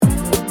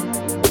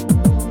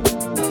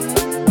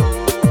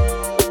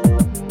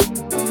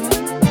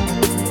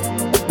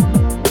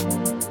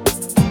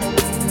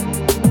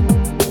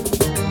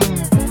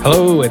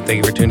Hello, and thank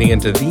you for tuning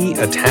into the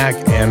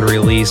Attack and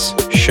Release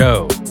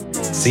Show.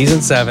 Season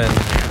 7,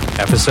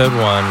 Episode 1.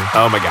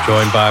 Oh my gosh.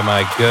 Joined by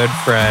my good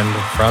friend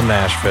from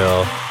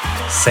Nashville,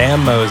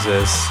 Sam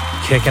Moses,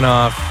 kicking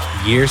off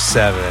Year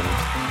 7.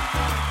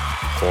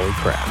 Holy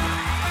crap.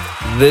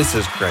 This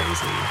is crazy.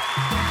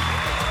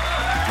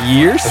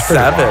 Year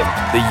 7,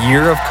 the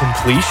year of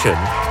completion.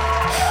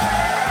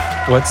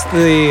 What's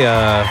the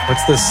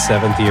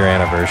 7th year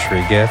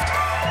anniversary gift?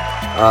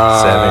 7 years.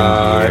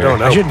 I don't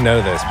know. I should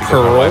know this because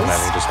Pearls? my wife and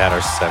I we just had our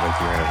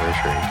 7th year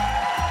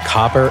anniversary.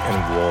 Copper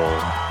and wool.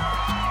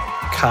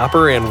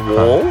 Copper and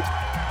wool?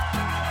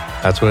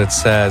 That's what it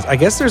says. I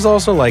guess there's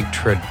also like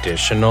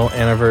traditional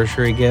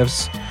anniversary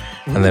gifts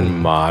and then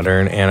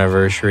modern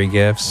anniversary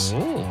gifts.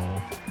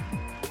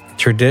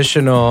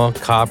 Traditional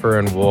copper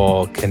and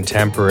wool,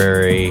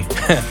 contemporary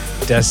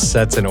desk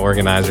sets and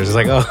organizers. It's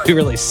like, oh, we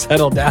really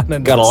settled down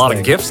and Got a lot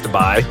of gifts to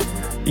buy.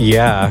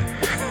 Yeah.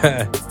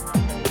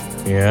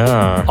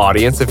 Yeah.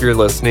 Audience, if you're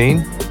listening,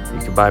 you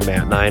can buy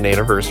Matt and I an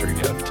anniversary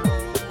gift.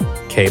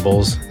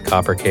 Cables,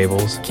 copper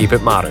cables. Keep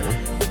it modern.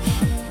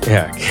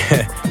 Yeah.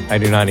 I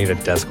do not need a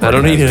desk. I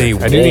don't need any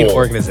I do need wool.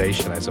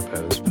 organization, I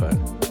suppose, but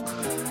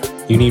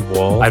you need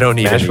wool. I don't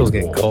need any Nashville's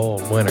getting wool.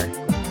 cold. Winter.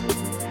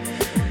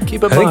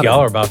 Keep it I modern. think y'all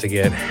are about to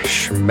get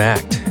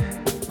schmacked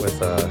with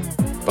a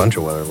bunch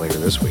of weather later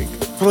this week.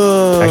 Actually,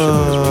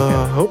 this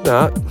weekend. Hope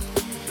not.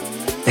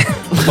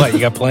 What, you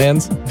got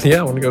plans? Yeah,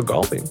 I want to go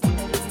golfing.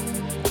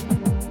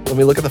 Let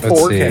me look at the Let's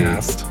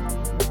forecast.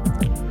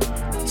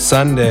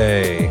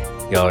 Sunday,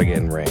 y'all are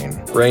getting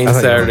rain. Rain I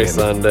thought y'all were Saturday, getting-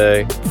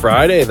 Sunday.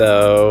 Friday,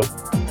 though,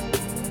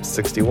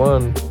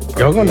 61.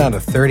 Y'all going down to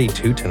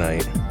 32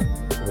 tonight.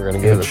 We're going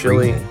to Yeah, get the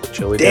chilly. freezing.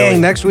 Chilly. Dang,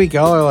 belly. next week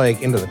y'all are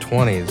like into the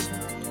 20s.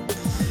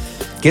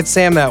 Get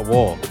Sam that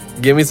wool.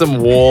 Give me some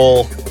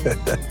wool.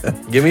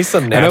 Give me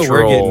some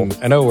natural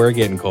I know we're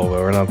getting cold,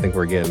 but I don't think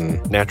we're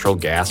getting natural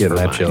gas that for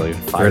my chilly.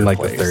 We're in like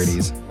the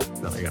fireplace.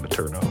 30s. No, I got to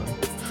turn on.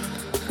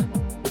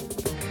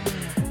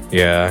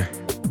 Yeah.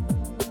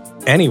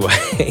 Anyway,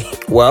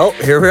 Well,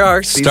 here we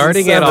are. season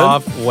starting it 7.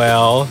 off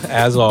well,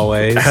 as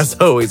always. As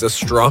always, a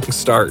strong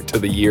start to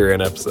the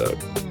year-end episode.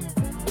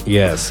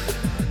 Yes.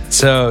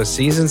 So,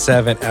 season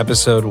 7,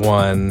 episode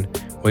 1,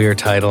 we are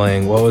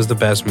titling, What Was the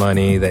Best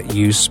Money That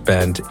You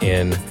Spent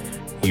in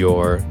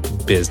Your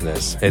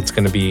Business? It's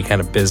going to be kind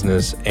of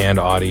business and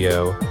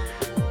audio,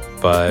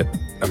 but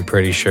I'm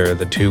pretty sure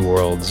the two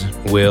worlds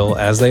will,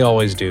 as they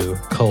always do,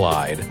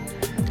 collide.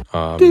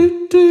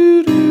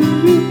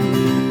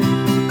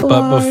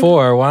 But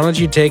before, why don't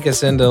you take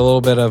us into a little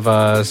bit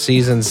of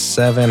season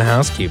 7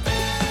 housekeeping?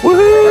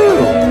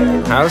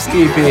 Woohoo!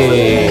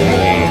 Housekeeping.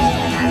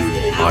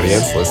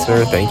 Audience,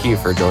 listener, thank you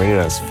for joining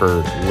us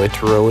for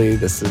literally,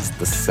 this is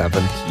the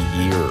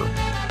 7th year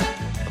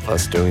of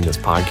us doing this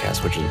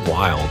podcast, which is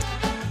wild.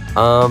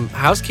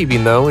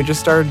 Housekeeping, though, we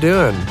just started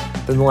doing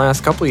in the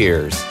last couple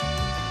years,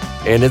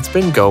 and it's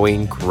been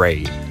going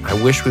great.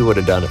 I wish we would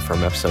have done it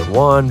from episode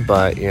 1,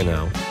 but, you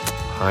know,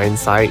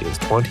 hindsight is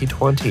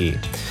 2020.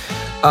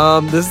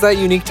 This is that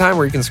unique time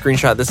where you can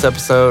screenshot this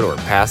episode or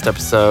past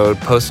episode,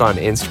 post on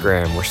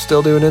Instagram. We're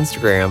still doing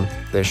Instagram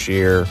this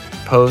year.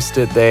 Post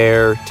it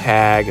there,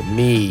 tag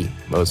me,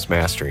 Most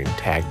Mastering,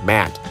 tag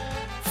Matt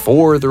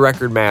for the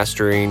record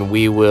mastering.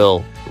 We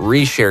will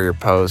reshare your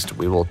post.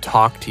 We will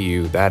talk to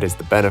you. That is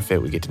the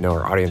benefit. We get to know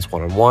our audience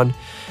one-on-one.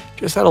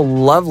 Just had a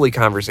lovely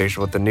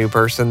conversation with a new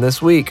person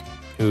this week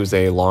who's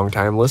a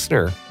longtime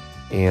listener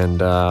and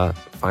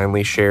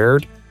finally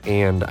shared,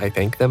 and I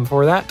thank them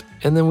for that.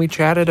 And then we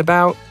chatted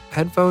about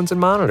headphones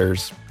and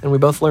monitors, and we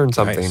both learned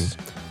something. Nice.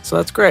 So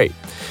that's great.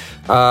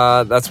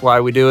 That's why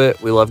we do it.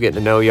 We love getting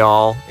to know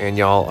y'all, and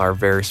y'all are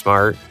very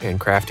smart and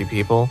crafty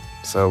people.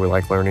 So we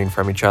like learning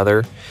from each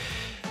other.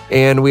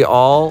 And we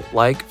all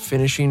like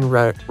finishing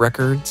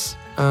records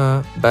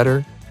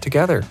better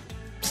together.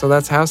 So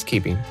that's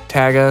housekeeping.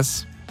 Tag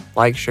us,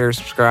 like, share,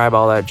 subscribe,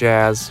 all that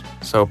jazz.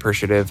 So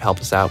appreciative. Help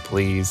us out,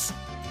 please.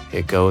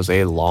 It goes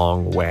a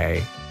long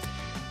way.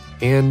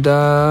 And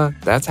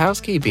that's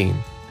housekeeping.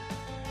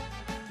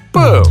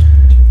 Boom.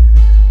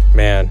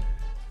 Man,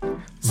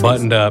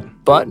 buttoned up.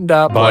 Buttoned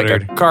up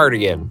Buttered. like a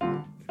cardigan.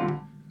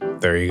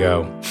 There you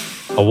go.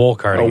 A wool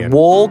cardigan. A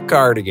wool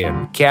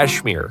cardigan.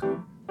 Cashmere.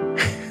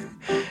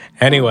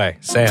 Anyway,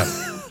 Sam,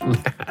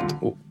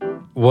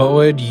 what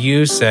would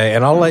you say?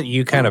 And I'll let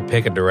you kind of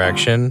pick a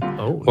direction.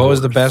 What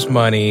was the best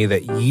money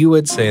that you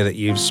would say that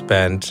you've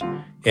spent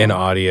in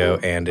audio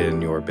and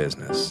in your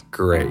business?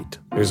 Great.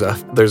 There's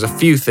a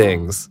few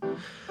things.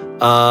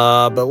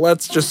 But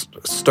let's just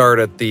start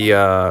at the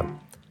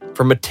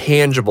from a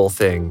tangible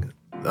thing.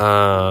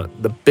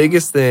 The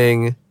biggest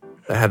thing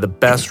that had the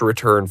best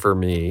return for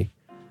me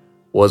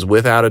was,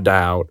 without a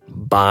doubt,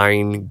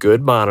 buying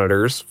good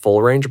monitors,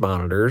 full range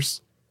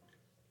monitors,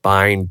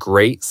 buying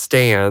great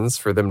stands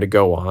for them to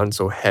go on,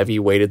 so heavy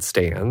weighted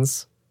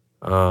stands,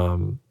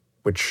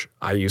 which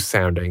I use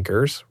Sound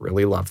Anchors,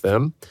 really love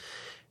them.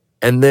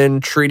 And then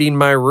treating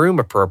my room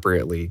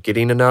appropriately,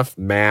 getting enough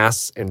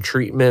mass and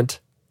treatment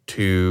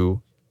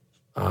to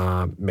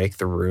make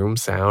the room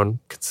sound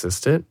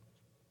consistent.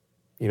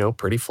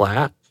 pretty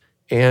flat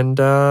and,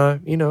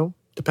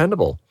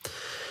 dependable.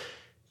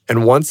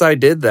 And once I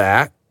did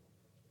that,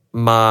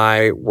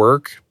 my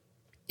work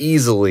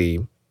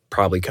easily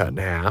probably cut in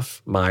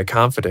half. My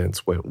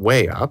confidence went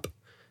way up.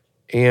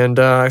 And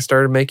I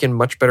started making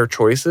much better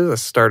choices. I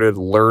started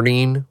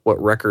learning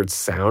what records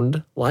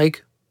sound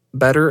like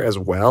better as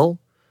well,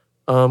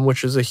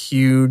 which is a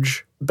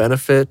huge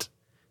benefit.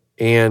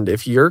 And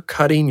if you're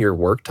cutting your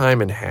work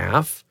time in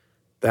half,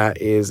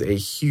 that is a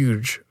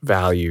huge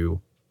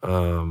value.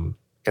 And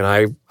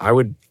I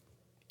would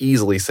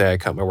easily say I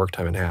cut my work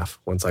time in half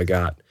once I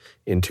got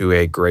into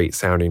a great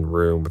sounding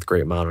room with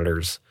great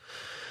monitors.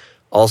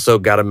 Also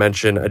got to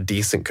mention a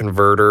decent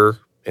converter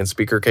and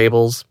speaker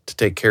cables to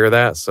take care of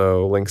that.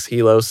 So Lynx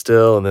Hilo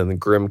still, and then the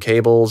Grimm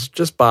cables.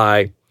 Just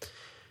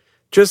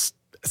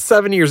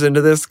 7 years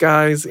into this,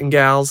 guys and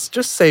gals,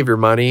 just save your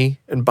money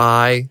and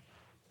buy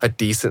a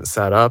decent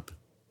setup.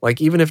 Like,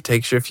 even if it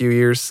takes you a few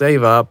years,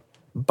 save up,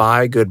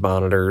 buy good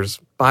monitors,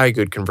 buy a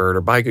good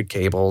converter, buy good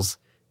cables,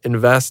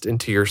 invest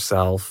into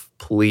yourself,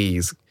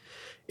 please.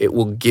 It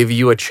will give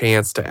you a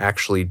chance to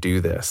actually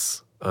do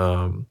this.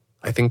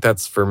 I think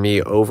that's, for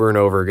me, over and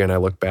over again, I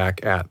look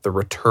back at the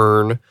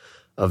return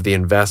of the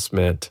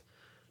investment,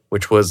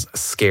 which was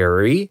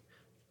scary,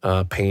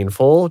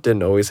 painful,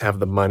 didn't always have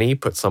the money,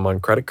 put some on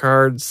credit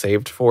cards,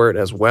 saved for it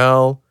as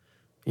well.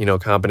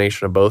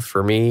 Combination of both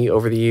for me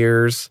over the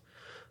years.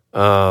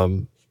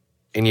 And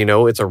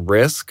it's a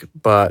risk,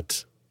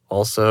 but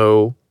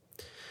also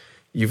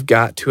you've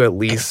got to at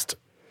least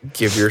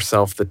give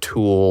yourself the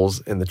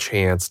tools and the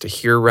chance to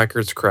hear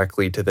records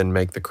correctly to then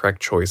make the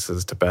correct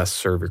choices to best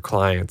serve your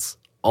clients.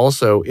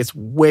 Also, it's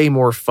way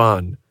more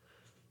fun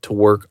to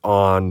work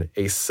on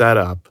a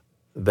setup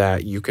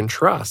that you can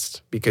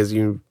trust, because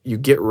you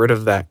get rid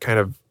of that kind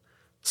of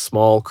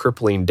small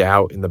crippling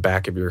doubt in the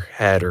back of your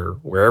head, or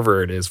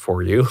wherever it is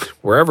for you,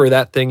 wherever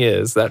that thing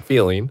is, that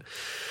feeling,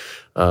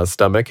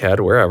 stomach, head,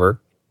 wherever.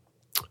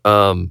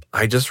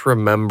 I just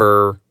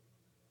remember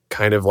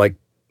kind of like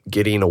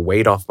getting a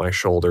weight off my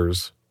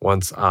shoulders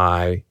once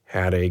I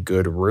had a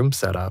good room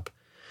set up.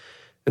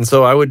 And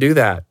so I would do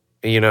that,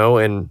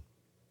 and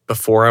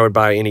before I would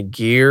buy any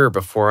gear,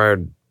 before I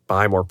would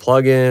buy more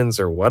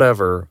plugins or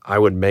whatever, I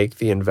would make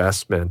the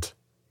investment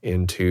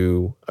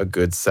into a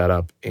good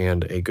setup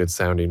and a good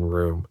sounding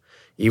room.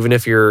 Even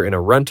if you're in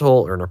a rental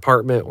or an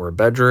apartment or a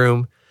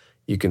bedroom,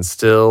 you can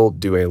still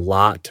do a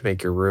lot to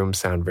make your room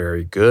sound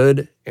very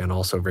good and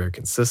also very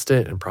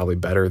consistent, and probably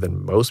better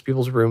than most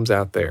people's rooms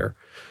out there.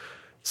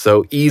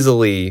 So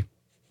easily,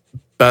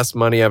 best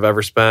money I've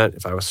ever spent.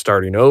 If I was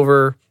starting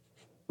over,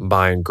 I'm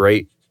buying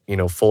great,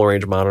 full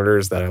range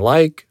monitors that I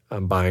like.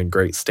 I'm buying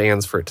great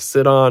stands for it to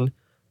sit on.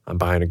 I'm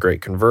buying a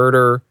great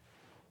converter,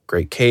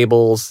 great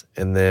cables,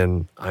 and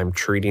then I'm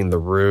treating the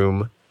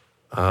room,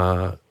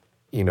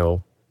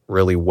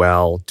 really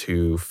well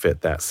to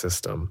fit that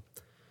system.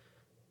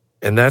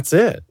 And that's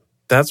it.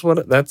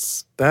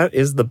 That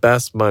is the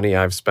best money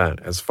I've spent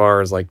as far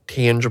as like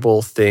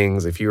tangible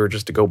things. If you were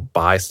just to go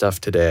buy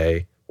stuff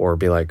today or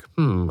be like,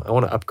 I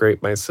want to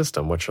upgrade my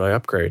system. What should I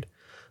upgrade?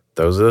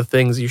 Those are the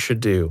things you should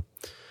do.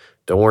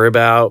 Don't worry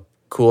about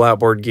cool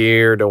outboard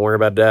gear. Don't worry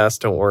about desks.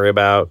 Don't worry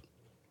about,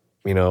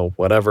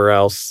 whatever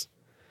else.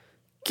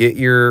 Get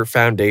your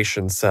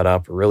foundation set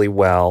up really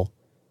well.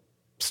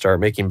 Start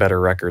making better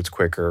records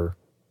quicker.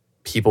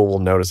 People will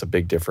notice a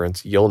big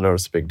difference. You'll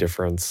notice a big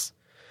difference.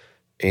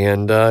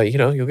 And,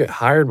 you'll get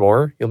hired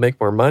more. You'll make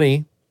more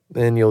money.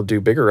 Then you'll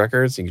do bigger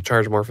records. You can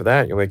charge more for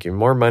that. You'll make you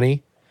more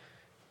money.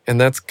 And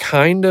that's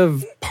kind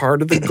of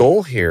part of the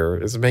goal here,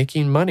 is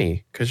making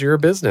money, because you're a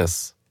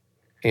business.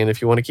 And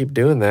if you want to keep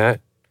doing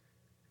that,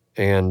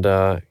 and,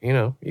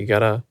 you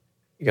gotta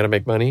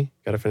make money,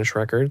 gotta finish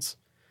records.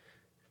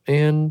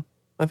 And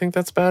I think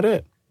that's about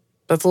it.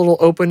 That's a little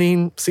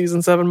opening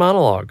season 7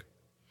 monologue.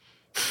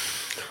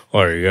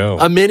 Well, there you go.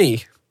 A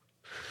mini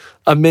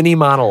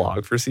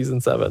monologue for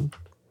season 7.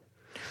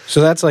 So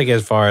that's like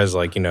as far as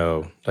like,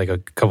 like a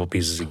couple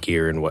pieces of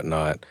gear and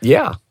whatnot.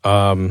 Yeah.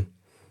 Do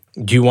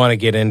you want to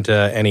get into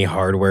any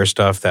hardware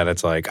stuff that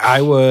it's like,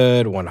 I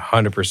would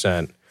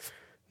 100%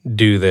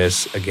 do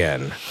this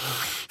again?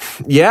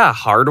 Yeah,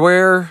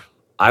 hardware.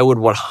 I would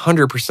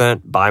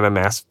 100% buy my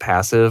Massive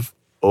Passive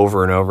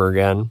over and over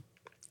again.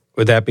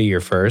 Would that be your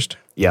first?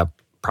 Yep,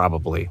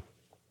 probably.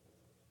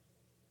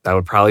 That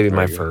would probably be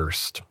my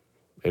first.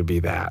 It'd be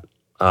that.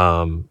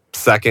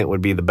 Second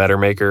would be the Better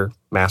Maker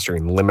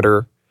Mastering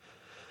Limiter.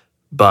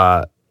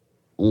 But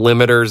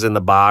limiters in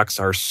the box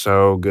are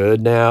so good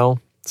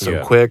now,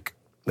 so quick.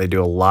 They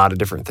do a lot of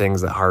different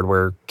things that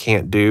hardware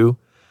can't do.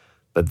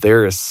 But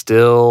there is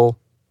still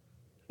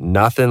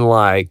nothing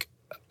like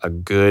a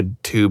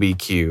good tube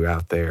EQ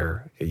out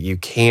there. You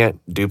can't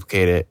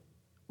duplicate it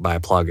by a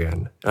plugin.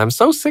 And I'm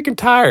so sick and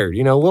tired.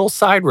 A little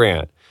side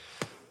rant.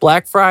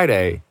 Black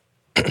Friday,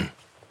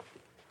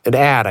 an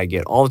ad I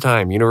get all the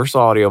time, Universal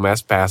Audio,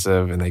 Massive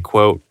Passive, and they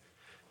quote,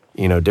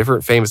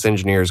 different famous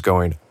engineers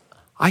going,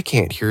 I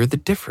can't hear the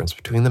difference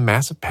between the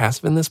Massive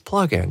Passive and this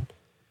plugin.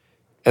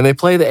 And they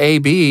play the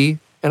A/B,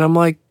 and I'm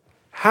like,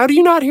 how do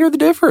you not hear the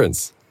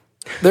difference?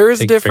 There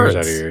is a Take fingers difference.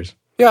 out of your ears.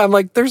 Yeah, I'm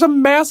like, there's a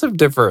massive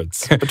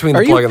difference between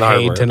the Are plug you and the paid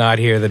hardware. to not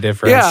hear the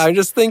difference? Yeah, I'm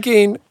just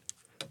thinking,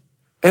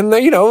 and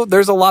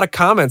there's a lot of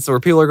comments where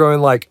people are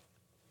going like,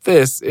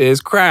 this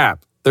is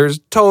crap. There's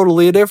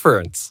totally a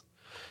difference.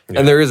 Yeah.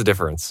 And there is a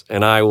difference.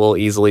 And I will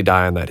easily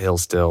die on that hill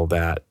still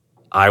that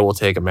I will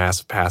take a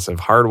massive passive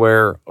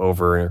hardware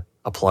over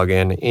a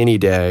plug-in any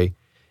day.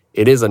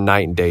 It is a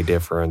night and day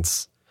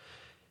difference.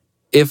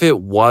 If it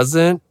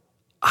wasn't,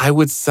 I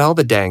would sell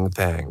the dang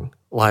thing.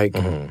 Like,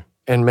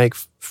 and make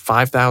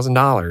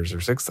 $5,000 or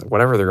 $6,000,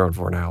 whatever they're going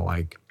for now.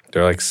 Like,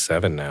 They're like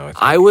 7 now. I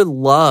think. I would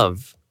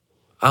love,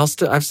 I've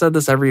said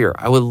this every year,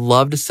 I would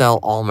love to sell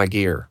all my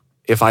gear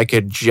if I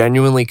could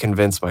genuinely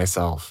convince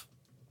myself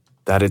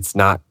that it's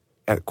not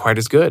quite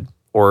as good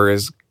or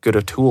as good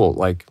a tool,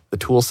 like the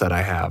tool set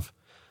I have.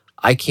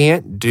 I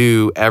can't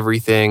do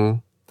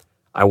everything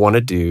I want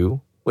to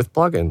do with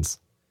plugins.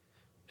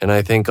 And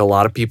I think a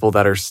lot of people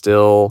that are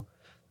still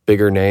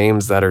bigger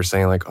names that are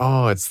saying like,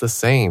 oh, it's the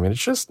same. And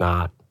it's just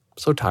not. I'm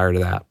so tired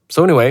of that.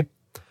 So anyway,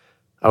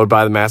 I would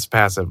buy the Massive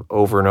Passive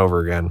over and over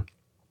again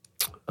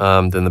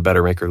than the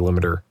Better Maker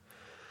Limiter.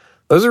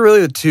 Those are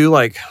really the two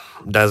like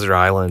desert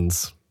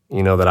islands,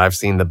 that I've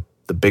seen the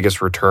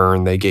biggest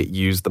return. They get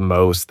used the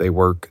most. They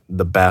work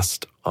the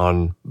best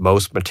on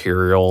most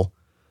material,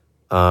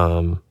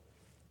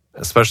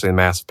 especially the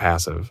Massive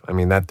Passive. I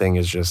mean, that thing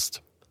is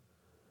just,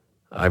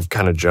 I've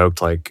kind of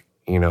joked like,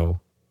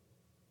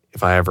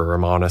 if I ever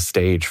am on a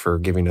stage for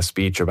giving a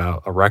speech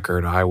about a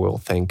record, I will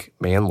think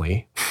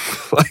Manley.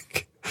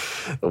 Like,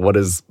 what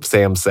does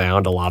Sam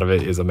sound? A lot of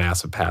it is a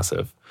Massive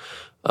Passive.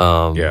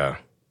 Yeah.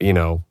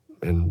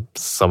 And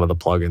some of the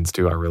plugins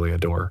too, I really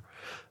adore.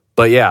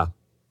 But yeah,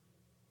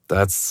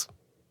 that's,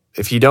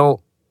 if you're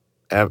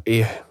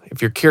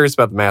curious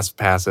about the Massive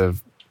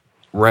Passive,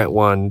 rent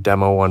one,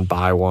 demo one,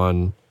 buy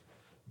one.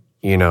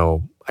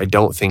 I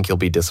don't think you'll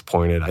be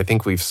disappointed. I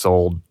think we've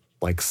sold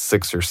like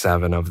 6 or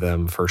 7 of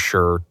them for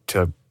sure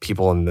to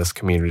people in this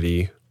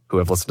community who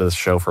have listened to this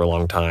show for a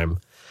long time.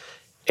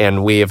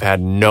 And we have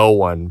had no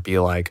one be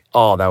like,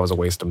 oh, that was a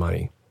waste of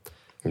money.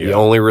 Yeah. The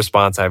only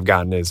response I've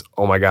gotten is,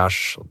 oh my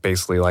gosh,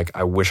 basically like,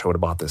 I wish I would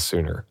have bought this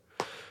sooner.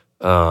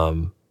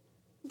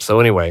 So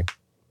anyway,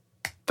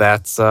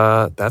 that's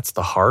the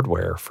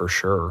hardware for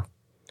sure.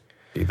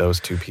 Be those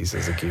 2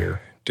 pieces of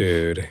gear.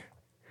 Dude,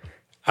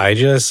 I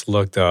just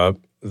looked up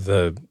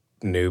the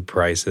new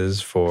prices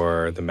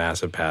for the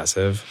Massive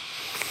Passive.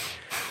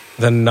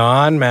 The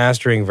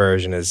non-mastering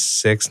version is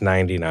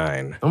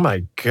 $699. Oh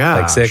my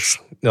gosh.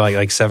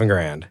 Like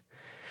 $7,000.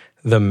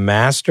 The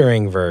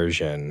mastering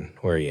version,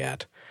 where are you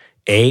at?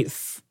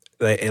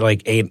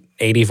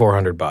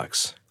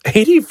 $8,400.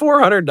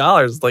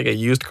 $8,400, like a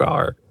used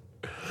car.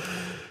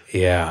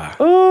 Yeah.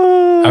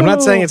 Oh. I'm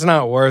not saying it's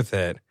not worth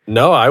it.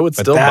 No, I would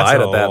still buy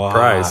it at that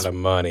price. That's a lot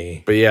of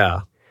money. But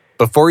yeah,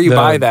 before you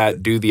buy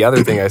that, do the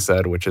other thing I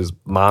said, which is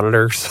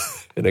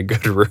monitors in a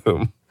good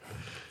room.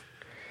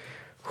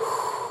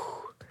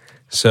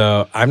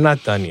 So I'm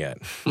not done yet.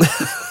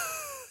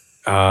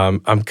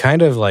 I'm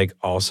kind of like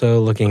also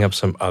looking up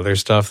some other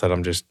stuff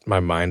that my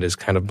mind is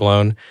kind of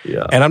blown.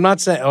 Yeah. And I'm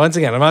not saying, once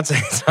again, I'm not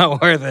saying it's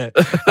not worth it.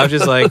 I'm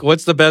just like,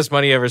 what's the best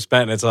money you ever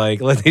spent? And it's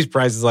like, let these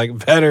prices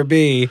like better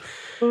be.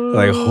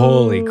 Like,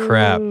 holy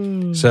crap.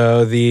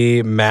 So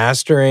the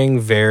mastering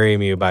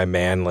Varimu by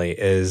Manley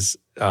is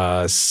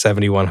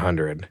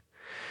 $7,100.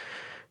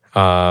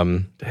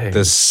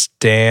 The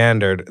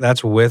standard,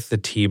 that's with the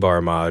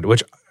T-bar mod,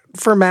 which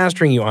for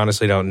mastering you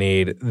honestly don't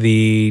need.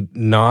 The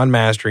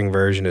non-mastering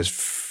version is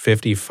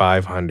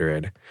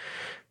 $5,500.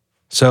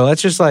 So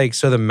let's just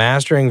so the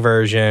mastering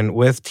version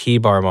with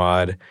T-bar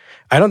mod,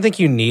 I don't think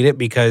you need it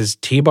because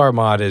T-bar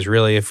mod is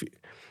really,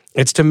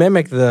 it's to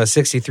mimic the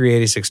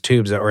 6386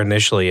 tubes that were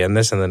initially in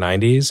this in the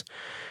 90s.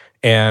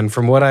 And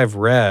from what I've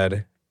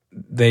read,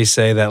 they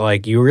say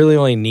that you really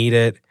only need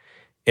it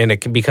and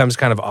it becomes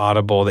kind of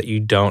audible that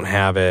you don't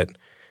have it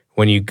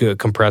when you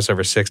compress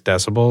over 6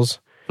 decibels.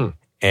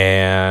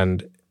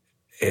 And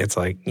it's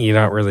you're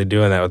not really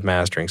doing that with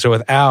mastering. So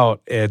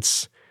without,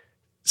 it's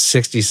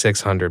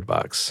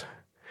 $6,600.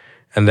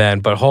 And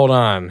then, but hold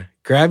on,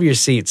 grab your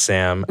seat,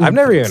 Sam. I've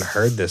never even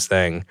heard this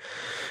thing.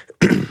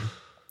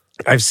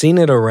 I've seen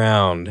it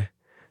around.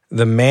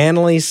 The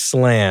Manley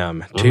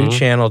Slam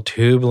 2-channel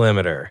tube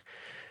limiter,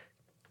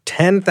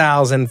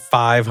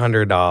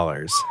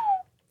 $10,500.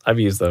 I've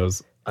used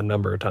those a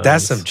number of times.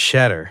 That's some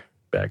cheddar.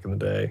 Back in the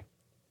day.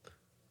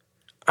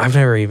 I've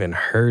never even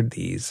heard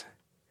these.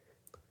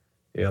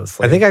 Yeah,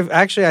 I think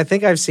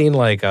I've seen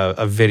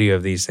a video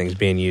of these things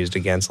being used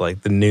against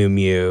the new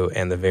Mew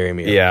and the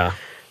Varimu. Yeah.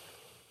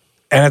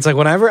 And it's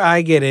whenever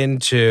I get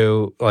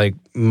into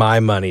my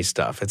money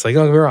stuff, it's don't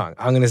get me wrong,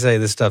 I'm going to say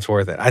this stuff's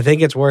worth it. I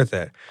think it's worth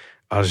it.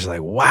 I was just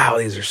wow,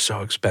 these are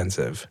so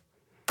expensive.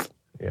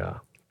 Yeah.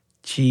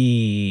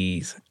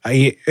 Jeez.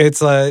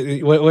 It's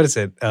what is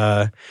it?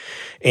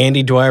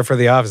 Andy Dwyer for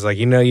The Office.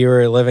 You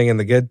were living in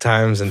the good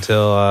times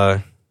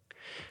until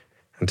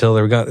until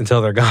they're gone.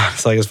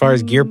 It's like as far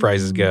as gear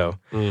prices go.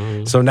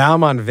 Mm-hmm. So now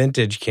I'm on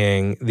Vintage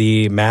King.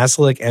 The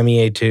Maslick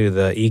MEA2,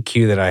 the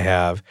EQ that I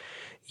have,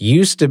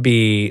 used to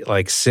be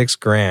like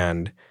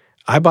 $6,000.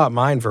 I bought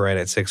mine for right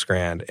at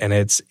 $6,000, and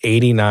it's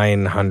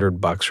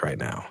 $8,900 right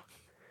now.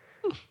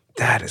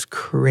 That is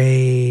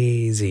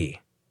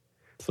crazy.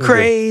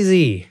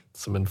 Crazy.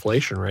 Some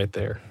inflation right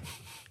there.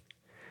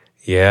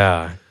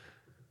 Yeah.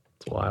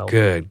 It's wild.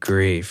 Good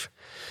grief.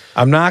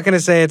 I'm not going to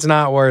say it's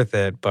not worth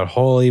it, but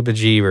holy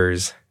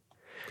bejeebers,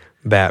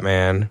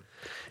 Batman.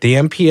 The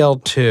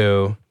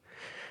MPL2,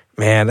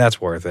 man, that's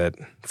worth it.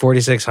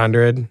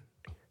 $4,600.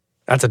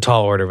 That's a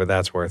tall order, but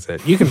that's worth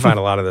it. You can find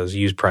a lot of those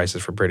used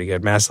prices for pretty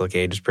good. Maslick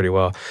ages pretty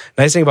well.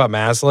 Nice thing about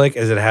Maslick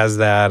is it has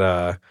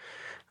that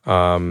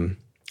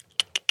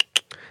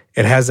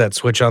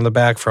switch on the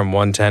back from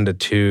 110 to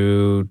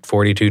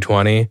 240,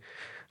 220.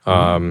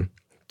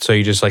 So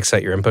you just like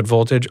set your input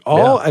voltage.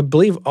 I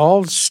believe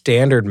all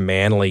standard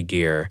Manley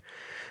gear.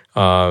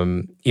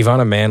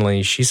 Ivana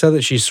Manley, she said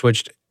that she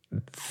switched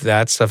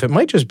that stuff. It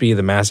might just be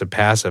the Massive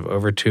Passive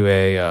over to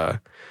a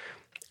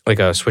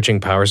switching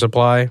power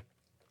supply.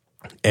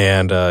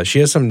 And she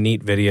has some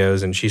neat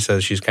videos, and she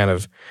says she's kind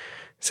of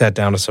sat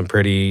down with some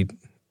pretty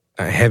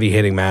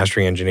heavy-hitting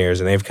mastering engineers,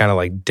 and they've kind of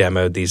like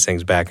demoed these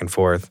things back and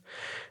forth.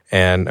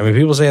 And I mean,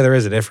 people say there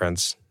is a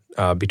difference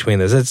between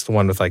this. It's the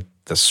one with like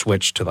the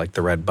switch to like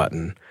the red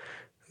button,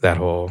 that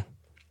whole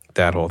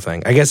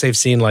thing. I guess they've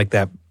seen like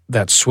that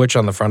switch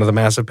on the front of the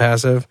Massive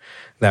Passive,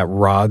 that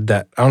rod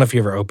that, I don't know if you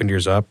ever opened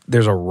yours up.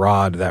 There's a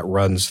rod that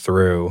runs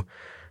through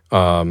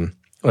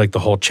like the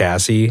whole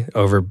chassis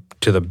over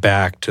to the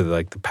back to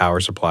like the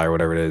power supply or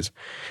whatever it is,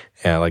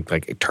 and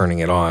like turning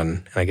it on.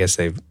 And I guess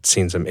they've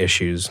seen some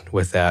issues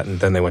with that, and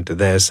then they went to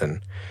this,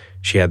 and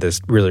she had this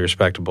really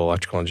respectable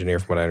electrical engineer,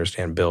 from what I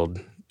understand,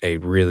 build a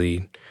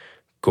really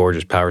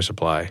gorgeous power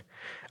supply.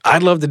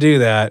 I'd love to do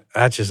that.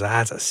 That's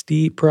a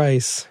steep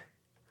price,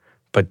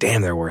 but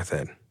damn, they're worth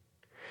it.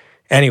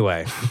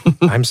 Anyway,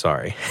 I'm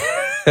sorry.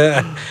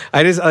 I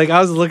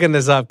was looking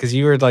this up because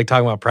you were like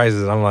talking about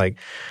prices, and I'm like,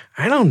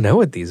 I don't know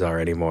what these are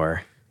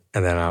anymore.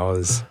 And then I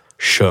was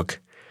shooketh.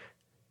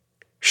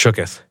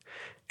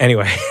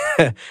 Anyway,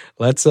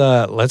 let's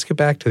get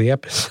back to the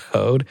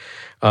episode.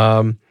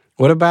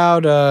 What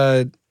about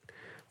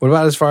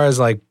as far as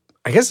like,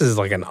 I guess this is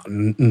like a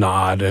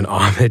nod and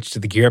homage to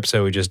the gear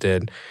episode we just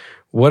did.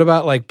 What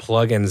about like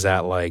plugins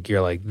that like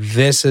you're like,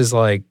 this is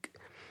like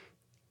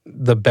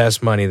the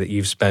best money that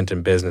you've spent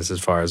in business as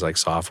far as like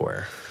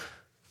software?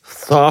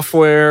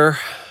 Software,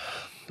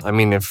 I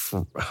mean, if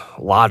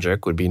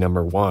Logic would be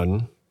number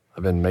one.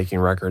 I've been making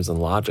records in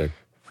Logic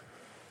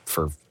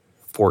for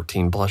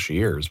 14 plus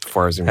years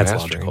before I was in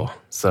mastering. Logical.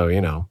 So,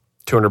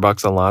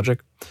 $200 on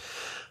Logic.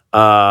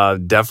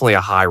 Definitely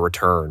a high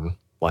return.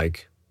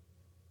 Like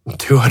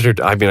 200.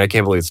 I mean, I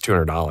can't believe it's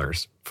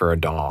 $200 for a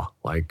DAW.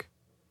 Like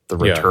the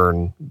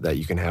return that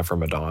you can have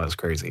from a DAW is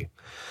crazy.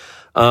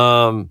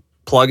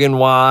 Plugin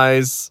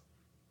wise,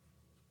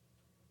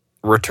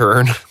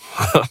 return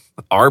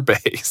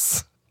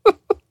R-Bass.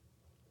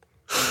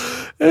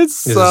 It's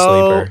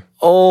so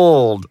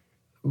old,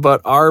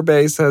 but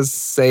R-Bass has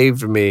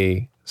saved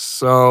me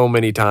so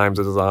many times.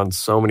 It is on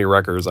so many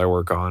records I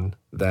work on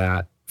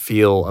that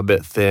feel a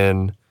bit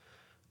thin,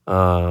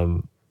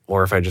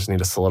 or if I just need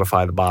to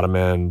solidify the bottom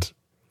end,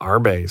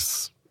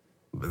 R-Bass.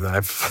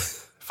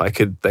 If I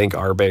could thank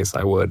R-Bass,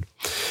 I would.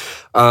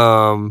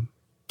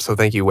 So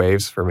thank you,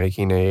 Waves, for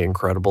making an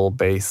incredible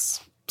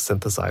bass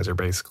synthesizer,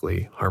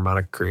 basically,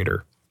 harmonic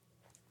creator.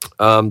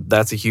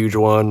 That's a huge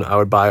one. I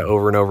would buy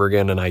over and over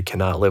again, and I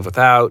cannot live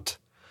without.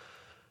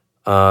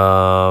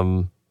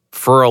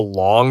 For a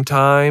long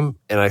time,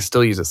 and I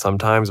still use it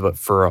sometimes, but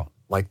for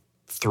like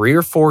 3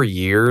 or 4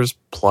 years,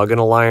 Plugin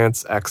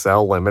Alliance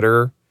XL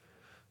limiter.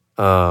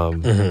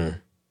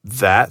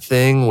 That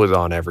thing was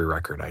on every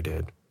record I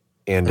did,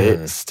 and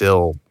it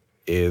still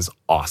is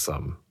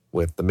awesome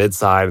with the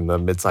mid-side and the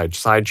mid-side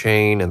side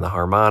chain and the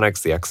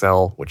harmonics, the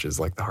XL, which is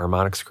like the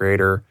harmonics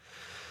creator.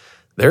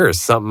 There is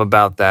something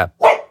about that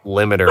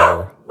limiter.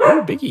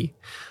 Oh, Biggie.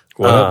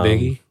 What up,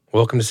 Biggie?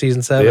 Welcome to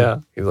season 7. Yeah.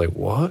 He's like,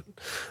 what?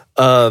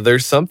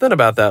 There's something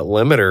about that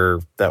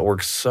limiter that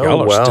works so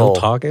Y'all are well. still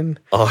talking?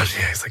 Oh,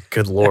 yeah. He's like,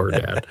 good Lord,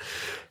 Dad.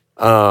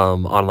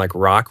 On like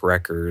rock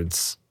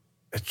records,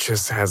 it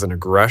just has an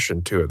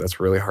aggression to it that's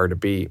really hard to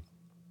beat.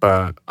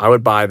 But I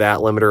would buy that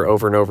limiter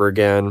over and over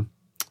again.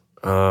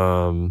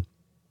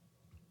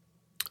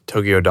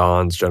 Tokyo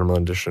Dawn's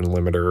Gentleman Edition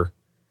limiter.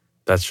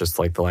 That's just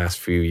like the last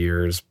few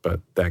years,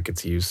 but that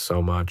gets used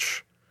so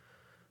much.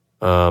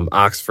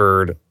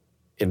 Oxford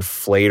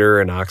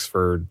Inflator and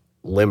Oxford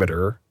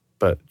Limiter,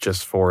 but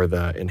just for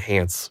the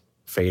enhance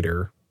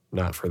fader,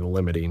 not for the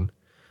limiting.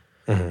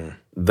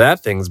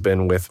 That thing's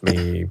been with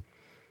me.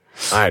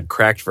 I had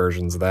cracked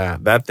versions of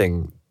that. That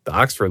thing, the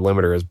Oxford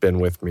Limiter, has been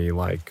with me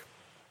like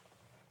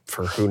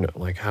for who knows,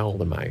 like how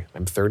old am I?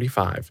 I'm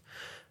 35.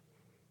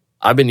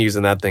 I've been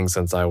using that thing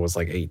since I was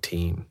like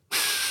 18.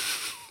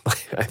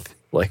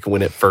 Like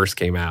when it first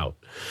came out.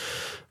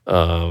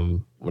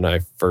 When I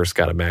first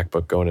got a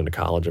MacBook going into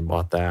college and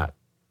bought that.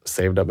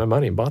 saved up my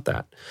money and bought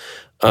that.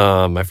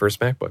 My first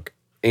MacBook.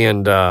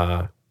 And,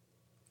 but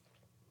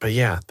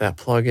yeah, that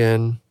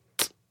plugin,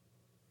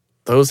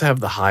 those have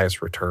the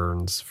highest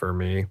returns for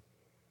me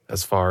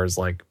as far as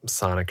like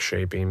sonic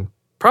shaping.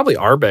 Probably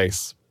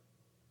R-Bass.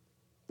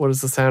 What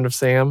is the sound of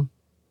Sam?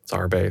 It's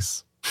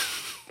R-Bass.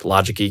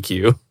 Logic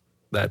EQ,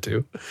 that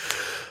too.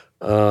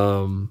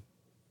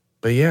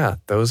 But yeah,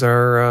 those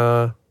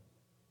are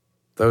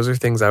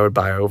things I would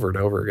buy over and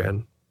over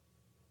again.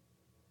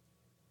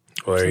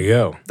 Well, there you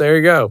go. There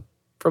you go.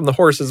 From the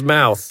horse's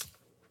mouth.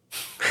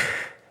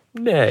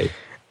 Nay.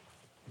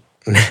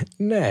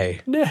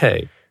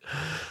 Nay.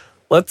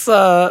 Let's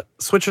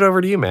switch it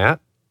over to you, Matt.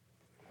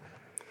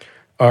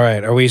 All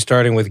right. Are we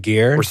starting with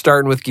gear? We're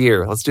starting with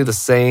gear. Let's do the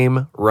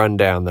same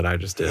rundown that I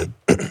just did.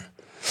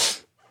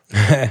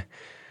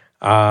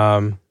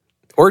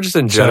 Or just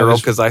in general,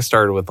 because I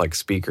started with like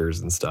speakers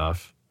and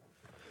stuff.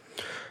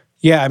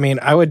 Yeah, I mean,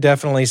 I would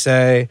definitely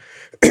say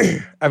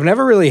I've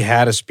never really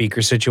had a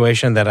speaker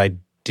situation that I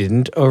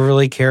didn't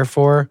overly care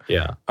for.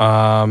 Yeah.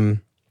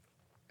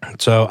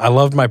 So I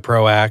loved my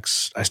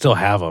ProAx. I still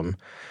have them.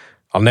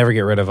 I'll never get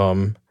rid of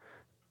them.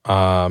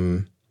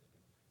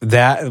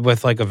 That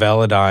with like a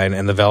Velodyne,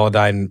 and the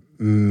Velodyne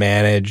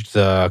managed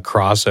the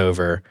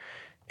crossover,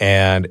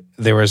 and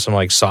there was some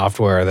like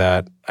software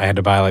that I had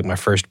to buy like my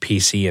first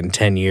PC in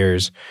 10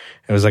 years.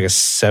 It was like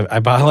I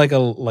bought like a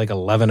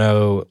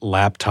 11.0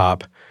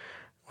 laptop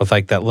with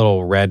like that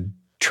little red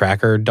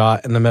tracker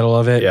dot in the middle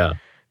of it. Yeah.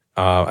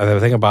 I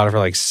think I bought it for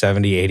like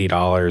 $70,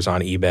 $80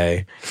 on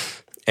eBay.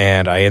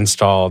 And I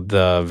installed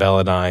the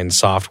Velodyne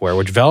software,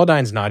 which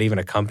Velodyne's not even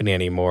a company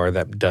anymore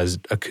that does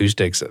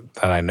acoustics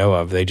that I know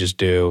of. They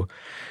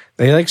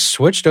like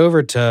switched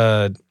over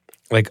to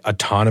like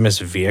autonomous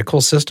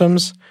vehicle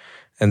systems.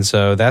 And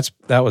so that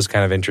was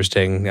kind of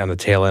interesting on the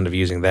tail end of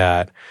using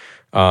that.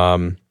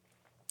 And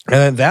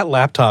then that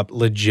laptop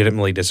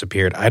legitimately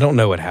disappeared. I don't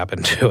know what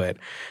happened to it.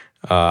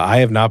 I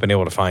have not been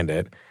able to find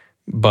it.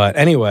 But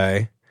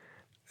anyway,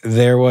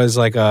 there was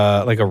like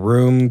a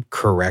room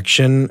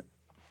correction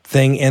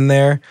thing in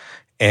there,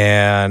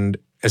 and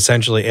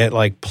essentially it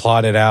like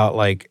plotted out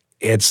like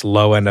its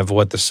low end of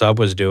what the sub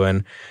was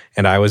doing,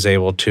 and I was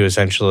able to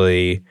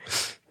essentially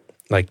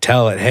like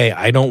tell it, hey,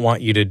 I don't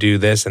want you to do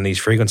this in these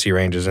frequency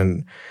ranges.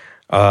 And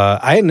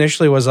I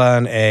initially was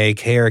on a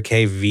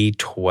KRK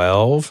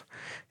V12,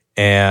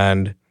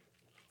 and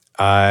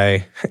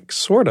I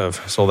sort of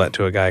sold that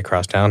to a guy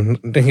across town.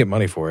 Didn't get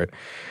money for it.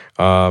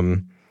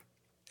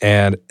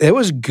 And it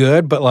was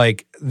good, but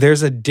like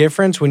there's a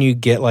difference when you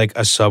get like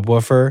a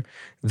subwoofer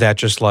that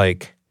just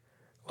like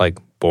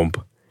boom,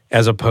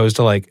 as opposed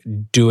to like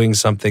doing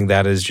something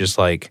that is just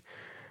like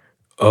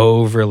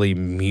overly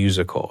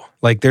musical.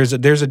 Like there's a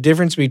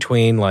difference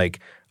between like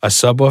a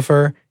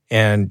subwoofer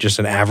and just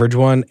an average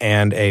one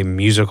and a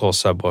musical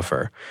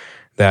subwoofer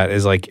that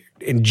is like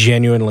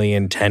genuinely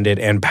intended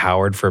and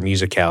powered for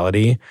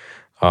musicality.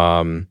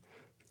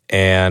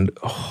 And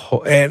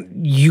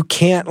you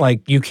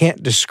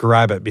can't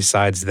describe it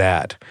besides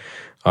that.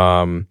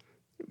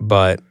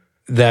 But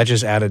that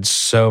just added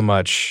so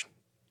much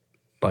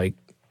like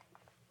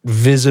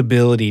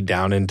visibility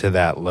down into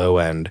that low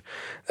end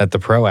that the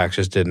ProAx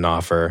just didn't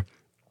offer,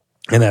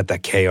 and that the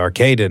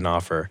KRK didn't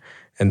offer.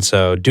 And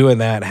so doing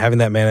that, having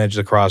that manage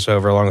the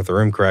crossover along with the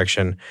room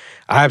correction,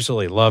 I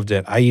absolutely loved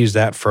it. I used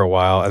that for a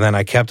while, and then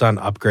I kept on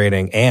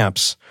upgrading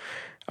amps.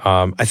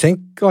 I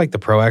think like the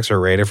ProAx are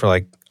rated for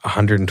like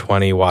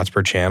 120 watts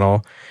per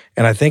channel,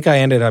 and I think I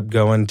ended up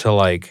going to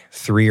like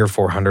 300 or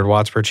 400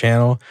 watts per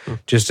channel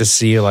just to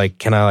see like,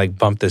 can I like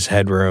bump this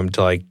headroom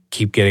to like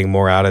keep getting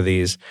more out of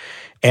these.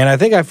 And I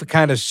think I've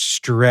kind of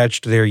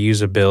stretched their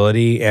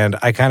usability, and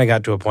I kind of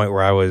got to a point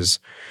where I was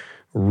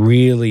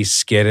really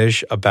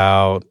skittish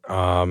about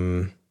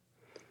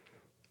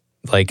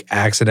like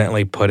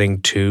accidentally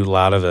putting too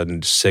loud of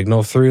a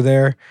signal through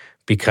there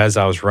because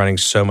I was running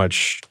so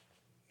much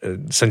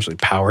essentially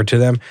power to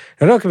them.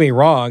 Now, don't get me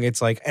wrong.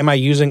 It's like, am I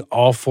using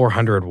all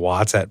 400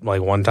 watts at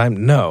like one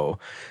time? No.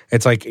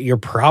 It's like you're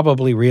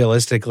probably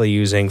realistically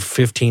using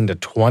 15 to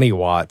 20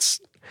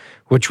 watts,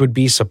 which would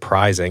be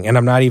surprising. And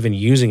I'm not even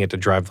using it to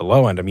drive the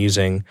low end. I'm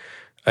using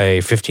a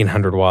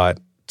 1500 watt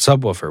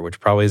subwoofer, which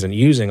probably isn't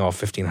using all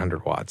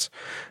 1500 watts.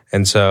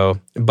 And so,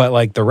 but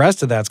like the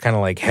rest of that's kind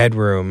of like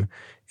headroom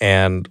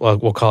and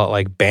we'll call it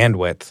like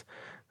bandwidth,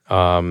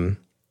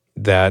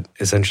 that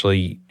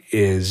essentially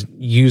is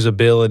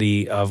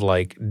usability of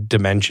like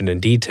dimension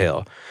and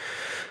detail.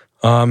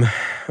 But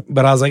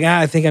I was like,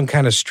 I think I'm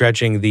kind of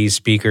stretching these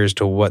speakers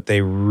to what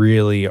they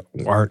really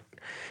aren't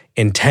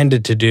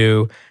intended to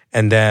do.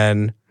 And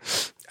then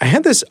I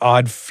had this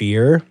odd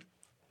fear.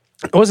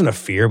 It wasn't a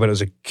fear, but it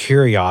was a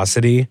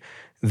curiosity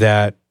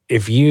that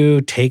if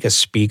you take a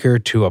speaker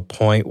to a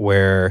point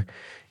where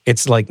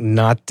it's like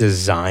not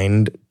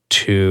designed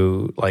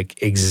to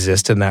like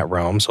exist in that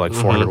realm, so like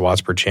 400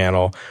 watts per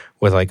channel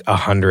with like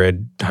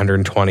 100,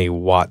 120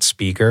 watt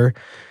speaker,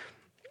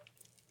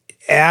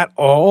 at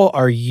all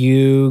are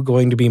you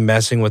going to be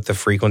messing with the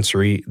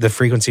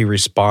frequency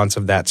response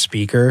of that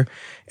speaker?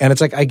 And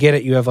it's like, I get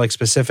it. You have like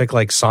specific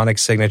like sonic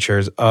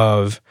signatures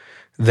of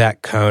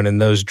that cone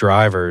and those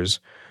drivers.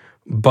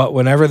 But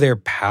whenever they're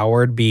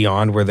powered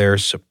beyond where they're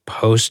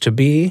supposed to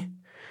be,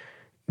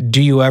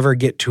 do you ever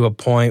get to a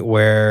point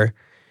where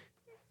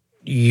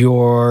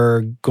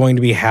you're going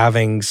to be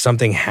having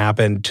something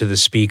happen to the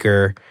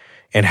speaker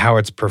and how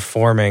it's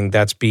performing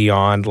that's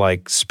beyond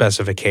like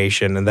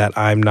specification and that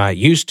I'm not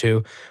used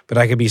to, but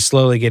I could be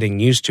slowly getting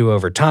used to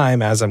over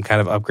time as I'm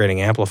kind of upgrading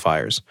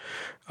amplifiers.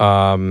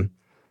 And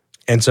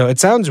so it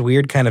sounds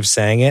weird kind of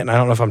saying it, and I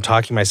don't know if I'm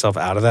talking myself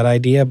out of that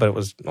idea, but it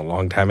was a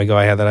long time ago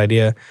I had that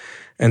idea.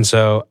 And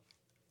so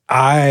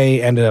I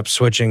ended up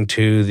switching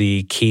to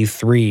the Key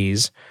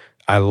 3s.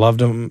 I loved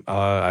them,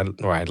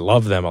 I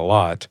love them a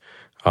lot.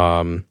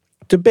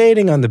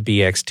 Debating on the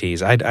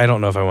BXTs. I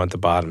don't know if I want the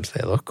bottoms.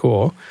 They look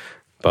cool.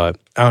 But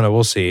I don't know.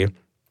 We'll see.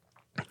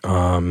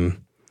 I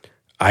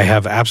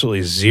have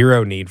absolutely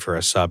zero need for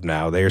a sub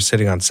now. They are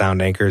sitting on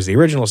sound anchors, the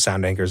original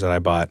sound anchors that I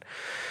bought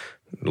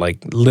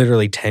like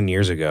literally 10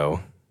 years ago.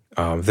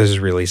 If this is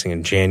releasing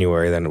in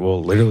January, then it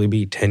will literally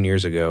be 10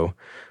 years ago.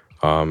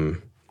 It'll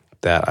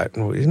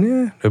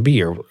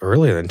be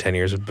earlier than 10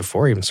 years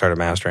before I even started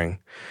mastering,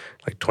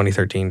 like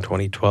 2013,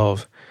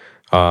 2012.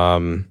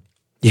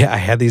 Yeah, I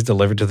had these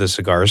delivered to the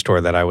cigar store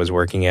that I was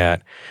working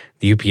at.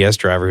 The UPS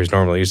driver who's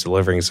normally used to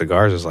delivering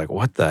cigars was like,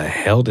 what the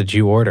hell did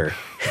you order?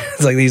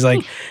 It's like these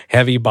like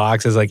heavy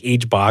boxes, like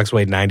each box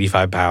weighed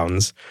 95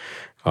 pounds.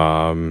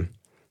 And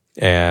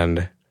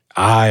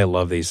I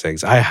love these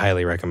things. I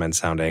highly recommend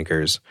sound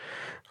anchors.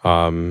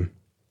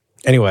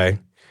 Anyway,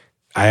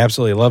 I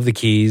absolutely love the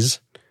keys.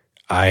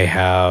 When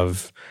I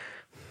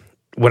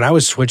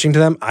was switching to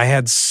them, I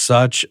had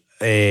such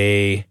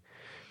a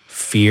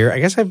fear. I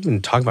guess I've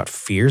been talking about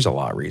fears a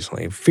lot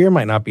recently. Fear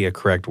might not be a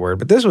correct word,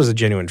 but this was a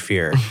genuine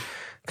fear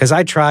because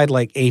I tried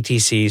like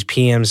ATCs,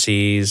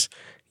 PMCs,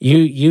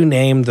 you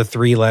named the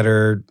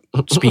 3-letter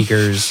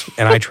speakers,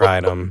 and I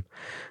tried them.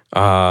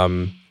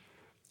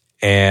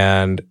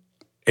 And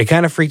it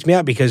kind of freaked me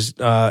out because,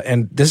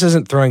 and this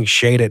isn't throwing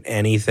shade at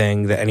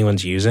anything that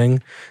anyone's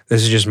using.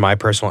 This is just my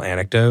personal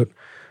anecdote.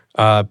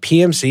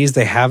 PMCs,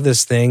 they have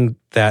this thing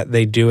that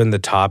they do in the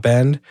top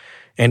end.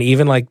 And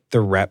even like the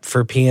rep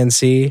for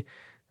PNC,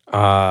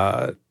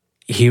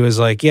 he was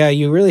like, yeah,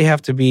 you really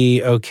have to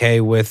be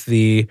okay with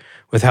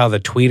how the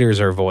tweeters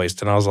are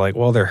voiced. And I was like,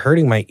 well, they're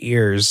hurting my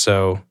ears.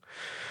 So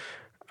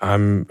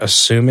I'm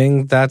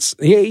assuming that's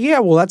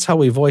how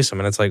we voice them.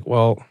 And it's like,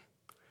 well,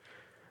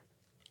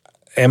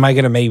 am I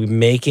going to be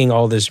making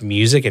all this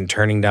music and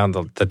turning down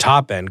the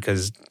top end?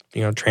 Because,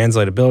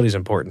 translatability is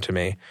important to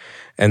me.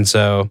 And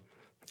so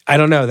I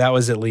don't know. That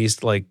was at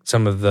least like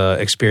some of the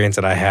experience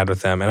that I had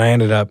with them. And I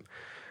ended up,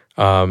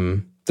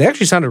 they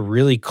actually sounded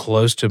really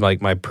close to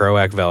like my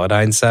ProAct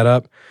Velodyne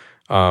setup,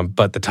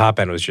 but the top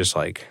end was just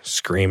like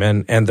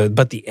screaming,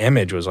 but the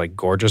image was like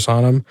gorgeous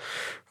on them.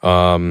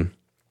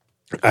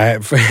 I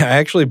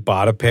actually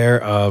bought a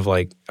pair of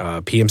like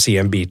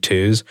PMC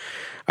MB2s.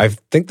 I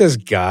think this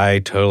guy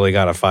totally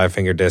got a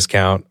 5-finger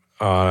discount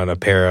on a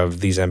pair of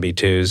these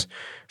MB2s.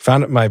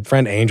 My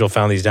friend Angel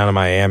found these down in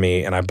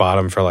Miami, and I bought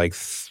them for like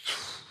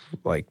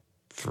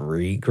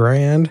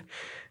 $3,000.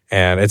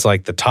 And it's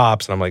like the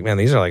tops, and I'm like, man,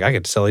 these are like, I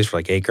could sell these for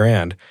like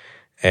 $8,000.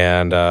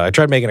 And I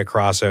tried making a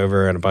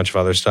crossover and a bunch of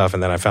other stuff,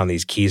 and then I found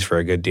these keys for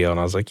a good deal, and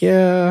I was like,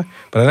 yeah.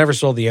 But I never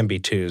sold the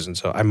MB2s, and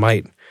so I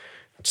might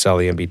sell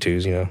the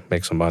MB2s,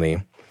 make some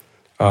money.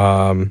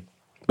 But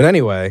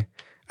anyway,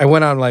 I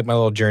went on like my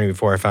little journey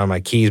before I found my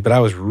keys, but I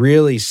was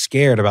really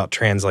scared about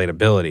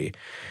translatability.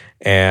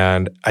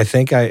 And I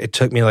think it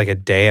took me like a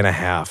day and a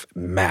half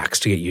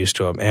max to get used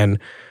to them. And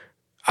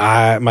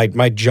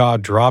my jaw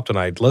dropped when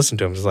I listened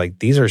to them. It was like,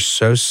 these are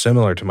so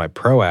similar to my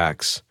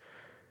ProActs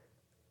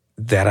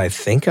that I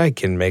think I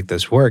can make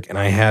this work. And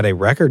I had a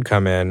record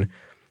come in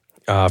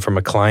from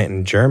a client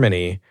in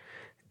Germany,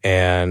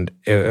 and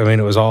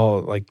it was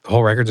all like the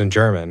whole record's in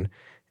German.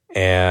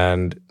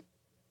 And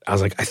I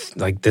was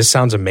like, this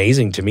sounds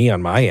amazing to me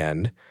on my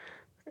end.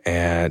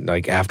 And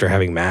like after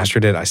having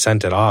mastered it, I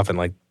sent it off, and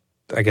like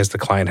I guess the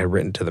client had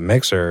written to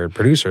the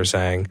producer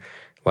saying,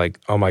 like,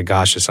 oh my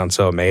gosh, this sounds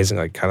so amazing.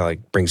 Like, kind of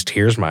like brings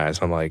tears to my eyes.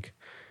 And I'm like,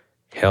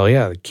 hell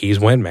yeah, the keys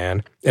win,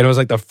 man. And it was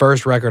like the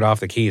first record off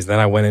the keys. Then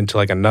I went into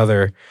like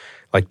another,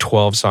 like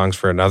 12 songs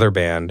for another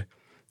band.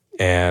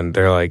 And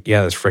they're like,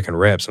 yeah, this freaking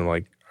rips. And I'm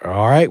like,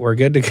 all right, we're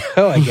good to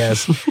go, I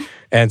guess.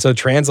 And so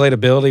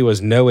translatability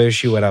was no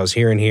issue what I was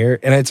hearing here.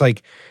 And it's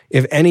like,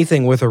 if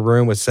anything with a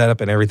room with setup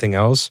and everything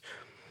else,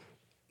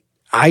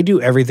 I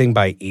do everything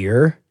by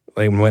ear.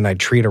 Like when I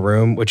treat a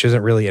room, which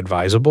isn't really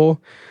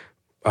advisable.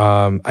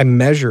 I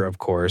measure, of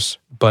course,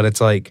 but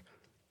it's like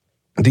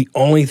the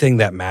only thing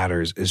that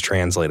matters is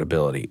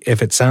translatability.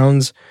 If it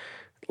sounds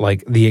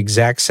like the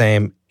exact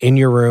same in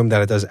your room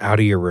that it does out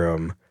of your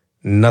room,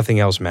 nothing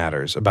else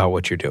matters about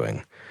what you're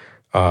doing.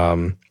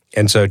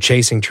 And so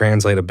chasing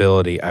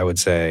translatability, I would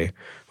say,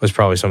 was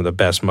probably some of the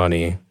best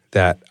money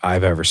that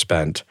I've ever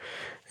spent.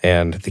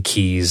 And the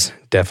keys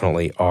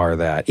definitely are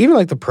that. Even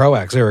like the Pro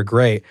X, they were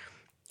great.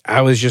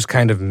 I was just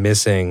kind of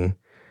missing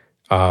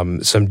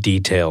some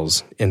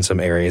details in some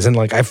areas. And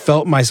like I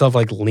felt myself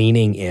like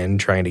leaning in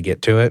trying to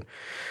get to it.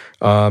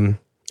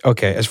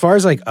 Okay, as far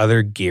as like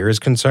other gear is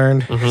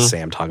concerned,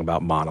 Sam talking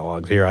about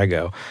monologues, here I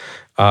go.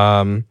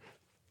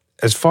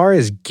 As far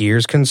as gear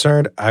is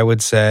concerned, I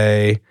would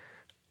say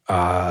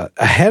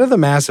ahead of the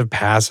Massive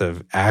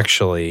Passive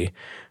actually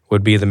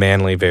would be the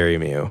Manly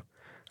Varimu.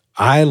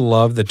 I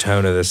love the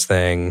tone of this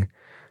thing.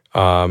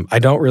 I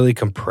don't really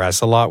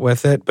compress a lot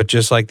with it, but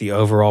just like the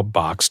overall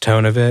box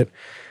tone of it,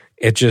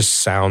 it just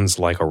sounds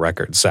like a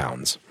record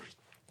sounds.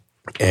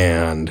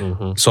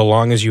 And so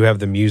long as you have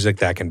the music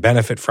that can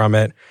benefit from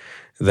it,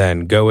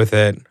 then go with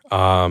it.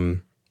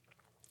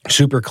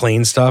 Super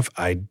clean stuff,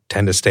 I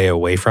tend to stay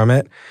away from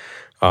it.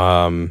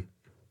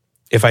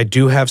 If I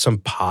do have some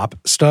pop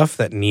stuff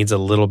that needs a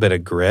little bit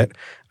of grit,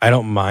 I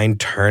don't mind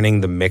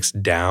turning the mix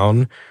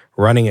down,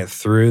 running it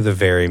through the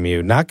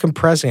Varimu, not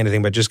compressing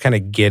anything, but just kind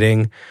of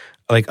getting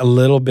like a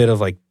little bit of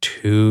like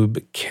tube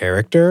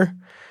character,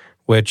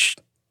 which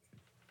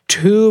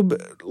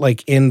tube,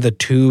 like in the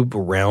tube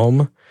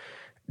realm,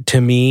 to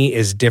me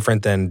is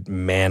different than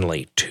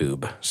Manly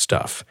tube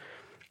stuff.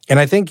 And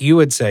I think you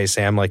would say,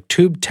 Sam, like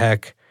tube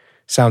tech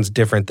sounds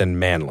different than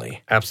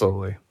Manly.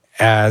 Absolutely.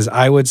 As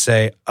I would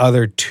say,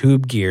 other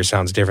tube gear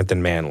sounds different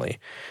than Manly.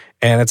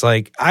 And it's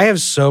like, I have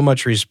so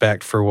much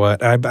respect for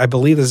what, I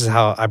believe this is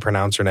how I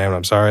pronounce her name.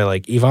 I'm sorry,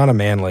 like Ivana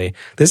Manley.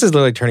 This is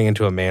literally turning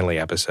into a Manly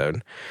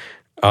episode.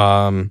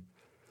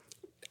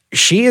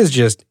 She is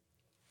just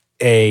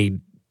a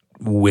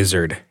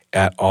wizard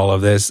at all of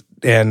this.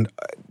 And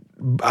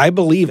I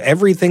believe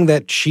everything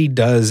that she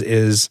does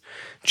is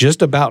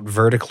just about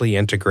vertically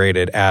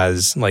integrated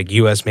as like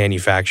U.S.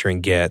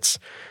 manufacturing gets.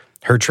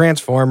 Her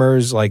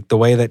transformers, like the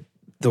way that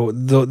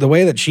the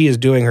way that she is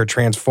doing her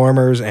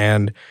transformers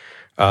and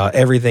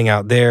everything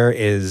out there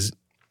is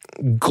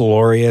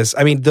glorious.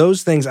 I mean,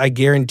 those things, I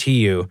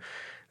guarantee you're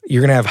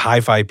going to have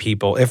hi-fi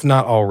people, if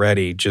not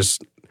already,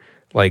 just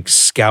like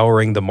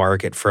scouring the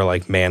market for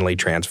like Manly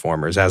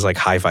transformers as like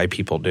hi-fi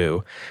people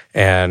do.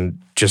 And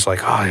just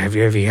like, oh, have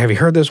you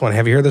heard this one?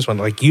 Have you heard this one?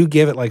 Like you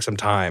give it like some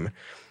time,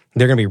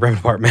 they're going to be ripping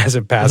apart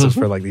Massive Passives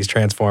for like these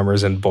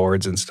transformers and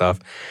boards and stuff.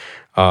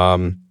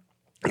 And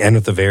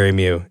with the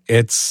Varimu,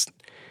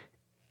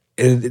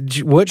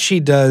 what she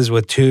does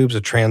with tubes,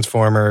 with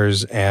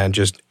transformers, and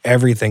just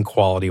everything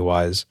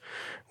quality-wise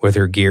with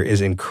her gear is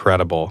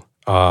incredible.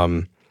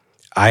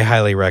 I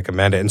highly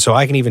recommend it. And so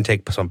I can even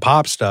take some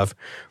pop stuff,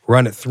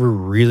 run it through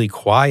really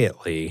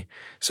quietly.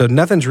 So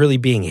nothing's really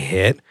being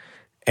hit.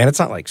 And it's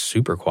not like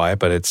super quiet,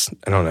 but it's,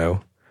 I don't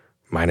know,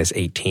 minus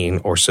 18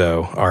 or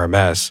so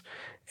RMS.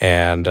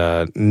 And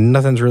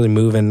nothing's really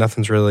moving.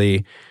 Nothing's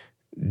really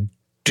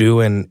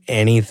doing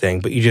anything.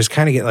 But you just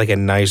kind of get like a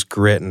nice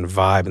grit and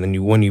vibe. And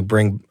then when you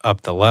bring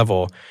up the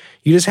level,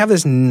 you just have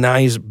this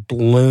nice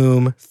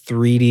bloom,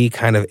 3D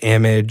kind of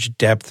image,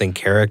 depth, and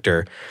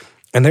character.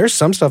 And there's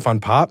some stuff on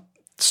pop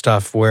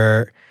stuff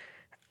where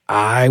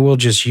I will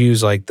just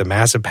use like the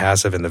Massive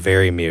Passive and the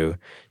Varimu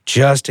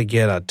just to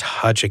get a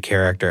touch of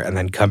character and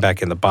then come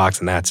back in the box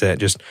and that's it.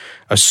 Just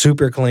a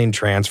super clean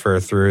transfer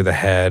through the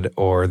head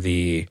or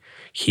the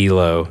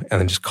helo and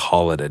then just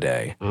call it a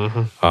day.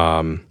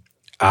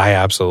 I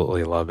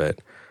absolutely love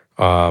it.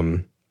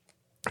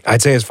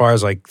 I'd say as far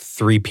as like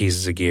 3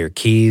 pieces of gear,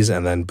 keys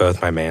and then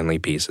both my Manly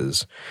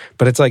pieces.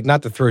 But it's like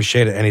not to throw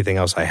shade at anything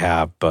else I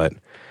have, but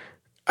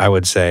I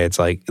would say it's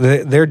like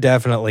they're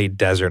definitely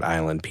desert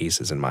island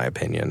pieces in my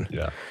opinion.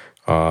 Yeah.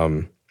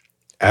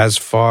 As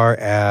far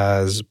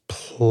as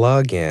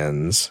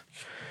plugins,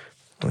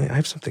 I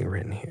have something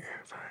written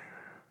here.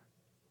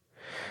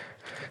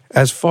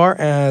 As far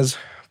as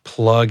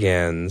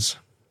plugins,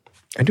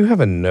 I do have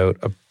a note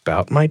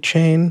about my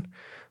chain.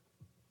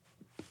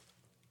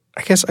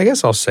 I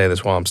guess I'll say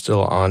this while I'm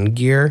still on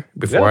gear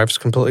before I've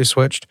completely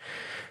switched.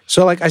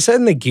 So like I said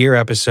in the gear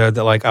episode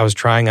that like I was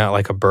trying out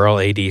like a Burl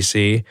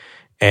ADC.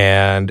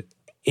 And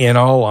in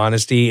all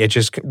honesty, it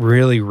just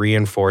really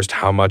reinforced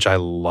how much I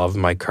love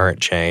my current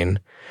chain.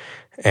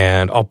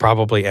 And I'll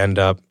probably end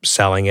up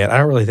selling it. I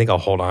don't really think I'll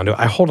hold on to it.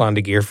 I hold on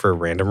to gear for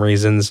random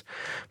reasons.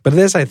 But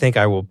this I think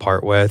I will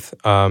part with.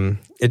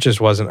 It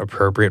just wasn't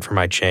appropriate for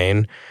my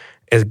chain.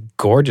 It's a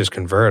gorgeous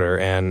converter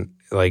and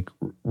like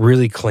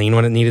really clean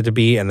when it needed to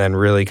be and then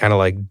really kind of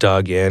like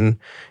dug in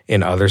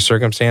other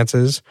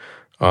circumstances.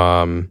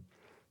 I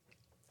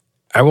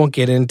won't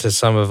get into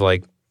some of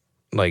like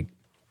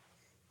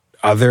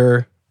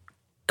other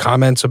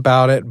comments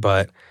about it,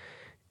 but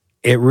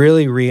it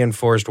really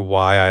reinforced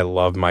why I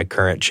love my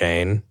current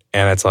chain.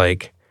 And it's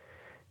like,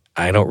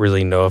 I don't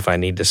really know if I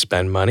need to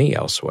spend money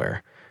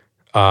elsewhere.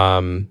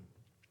 Getting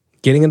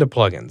into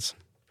plugins.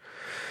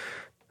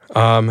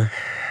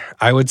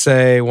 I would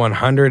say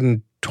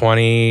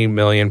 120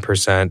 million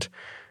 %.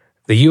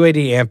 The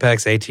UAD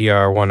Ampex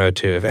ATR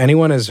 102. If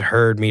anyone has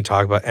heard me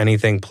talk about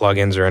anything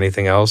plugins or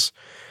anything else,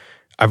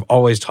 I've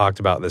always talked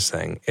about this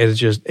thing. It is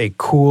just a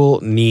cool,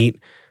 neat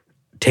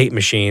tape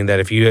machine that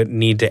if you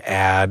need to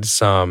add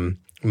some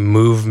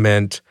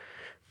movement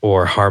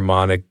or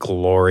harmonic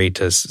glory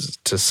to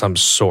some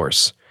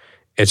source.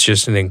 It's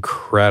just an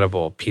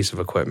incredible piece of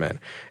equipment.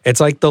 It's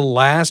like the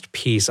last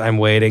piece I'm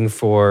waiting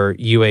for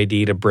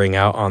UAD to bring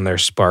out on their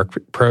Spark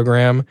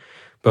program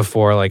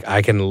before like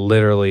I can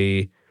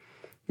literally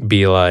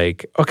be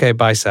like, okay,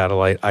 by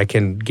satellite, I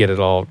can get it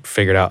all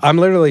figured out. I'm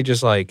literally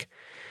just like,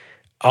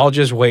 I'll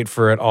just wait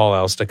for it all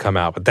else to come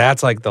out. But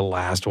that's like the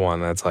last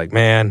one that's like,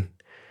 man,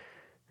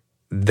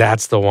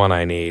 that's the one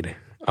I need.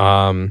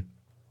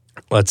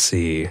 Let's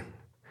see.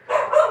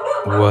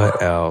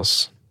 What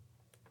else?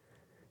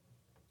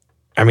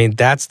 I mean,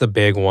 that's the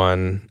big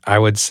one. I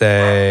would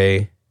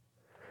say,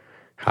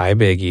 hi,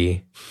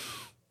 Biggie.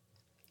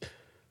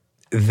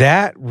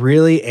 That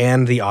really,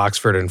 and the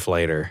Oxford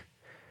inflator.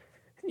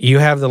 You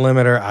have the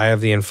limiter, I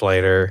have the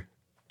inflator.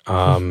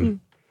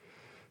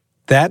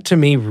 That to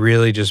me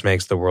really just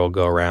makes the world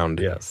go round.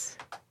 Yes.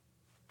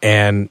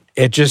 And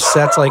it just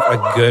sets like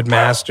a good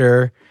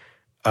master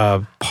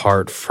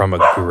apart from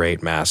a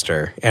great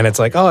master. And it's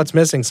like, oh, it's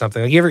missing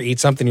something. Like you ever eat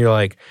something, you're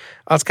like,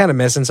 oh, it's kind of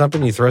missing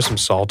something. You throw some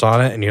salt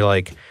on it and you're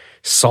like,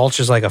 salt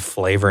is like a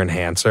flavor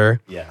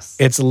enhancer. Yes.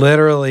 It's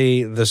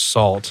literally the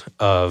salt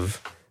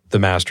of the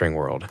mastering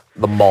world.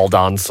 The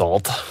Maldon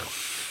salt.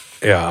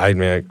 Yeah, I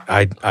mean,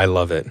 I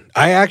love it.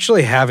 I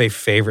actually have a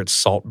favorite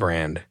salt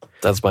brand.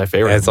 That's my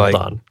favorite. It's like,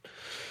 Maldon.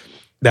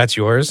 That's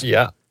yours?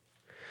 Yeah.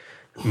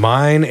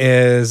 Mine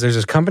is, there's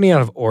this company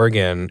out of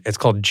Oregon. It's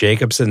called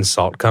Jacobson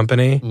Salt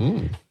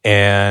Company.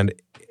 And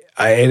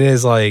it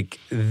is like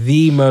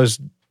the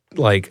most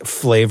like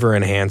flavor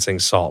enhancing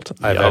salt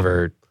I've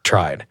ever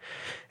tried.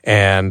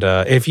 And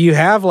if you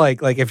have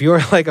like if you're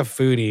like a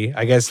foodie,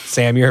 I guess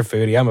Sam, you're a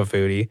foodie, I'm a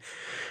foodie.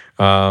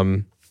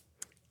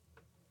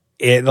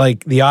 It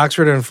like the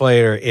Oxford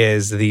inflator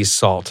is the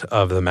salt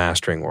of the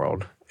mastering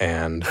world.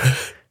 And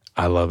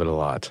I love it a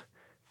lot.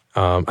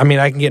 I mean,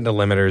 I can get into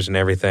limiters and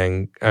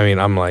everything. I mean,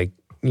 I'm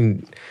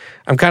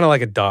kind of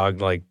like a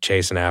dog, like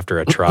chasing after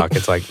a truck.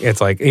 It's like,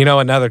 you know,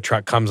 another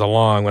truck comes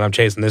along. When I'm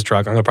chasing this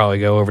truck, I'm gonna probably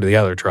go over to the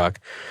other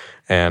truck.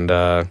 And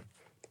yeah,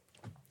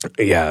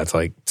 it's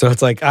like, so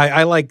it's like,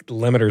 I like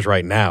limiters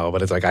right now,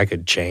 but it's like I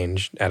could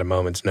change at a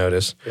moment's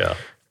notice. Yeah.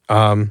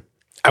 I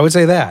would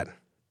say that.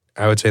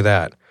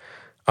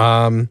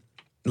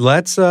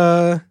 Let's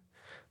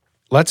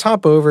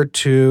hop over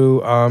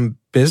to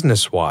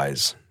business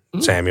wise.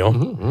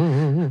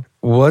 Samuel,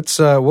 what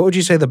would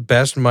you say the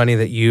best money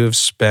that you've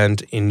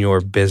spent in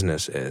your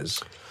business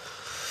is?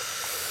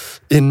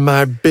 In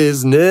my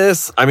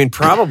business, I mean,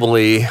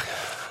 probably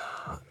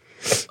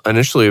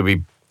initially it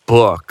would be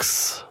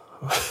books,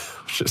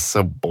 which is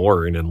so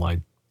boring and like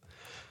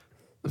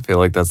I feel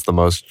like that's the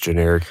most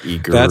generic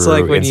e-guru that's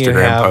like when Instagram you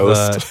have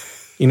post.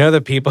 You know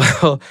the people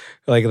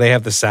like they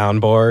have the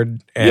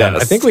soundboard, and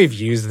Yes. I think we've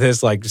used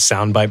this like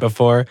soundbite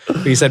before.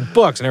 But you said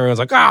books, and everyone's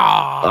like,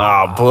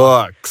 Ah,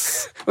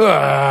 books.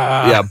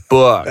 Yeah,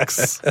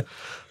 books.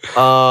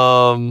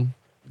 Book.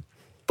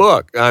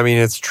 I mean,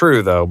 it's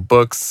true though.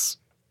 Books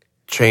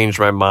changed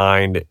my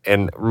mind,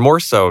 and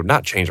more so,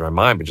 not changed my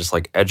mind, but just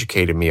like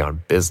educated me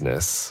on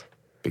business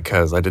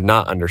because I did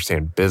not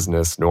understand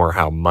business nor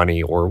how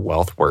money or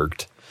wealth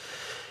worked.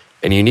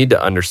 And you need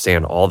to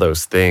understand all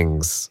those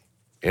things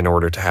in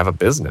order to have a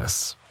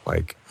business.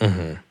 Like,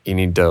 you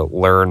need to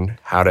learn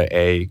how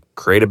to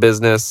create a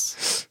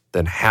business,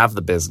 then have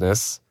the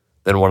business.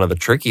 Then one of the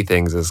tricky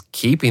things is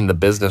keeping the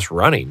business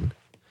running.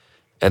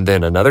 And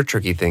then another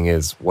tricky thing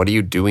is, what are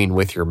you doing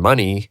with your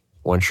money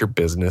once your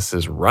business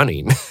is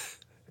running?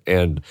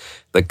 And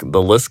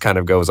the list kind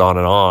of goes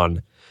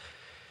on.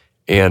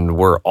 And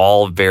we're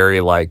all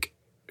very like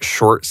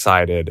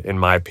short-sighted, in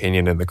my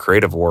opinion, in the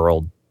creative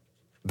world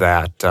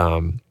that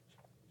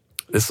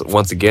this,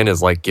 once again,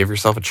 is like give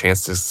yourself a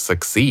chance to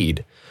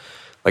succeed.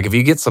 Like if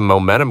you get some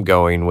momentum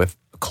going with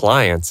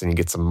clients and you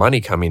get some money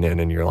coming in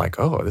and you're like,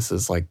 oh, this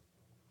is like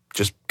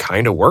just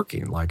kind of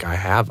working. Like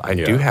I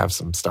do have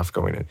some stuff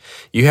going in.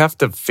 You have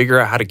to figure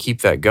out how to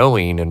keep that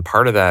going. And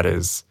part of that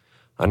is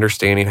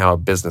understanding how a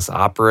business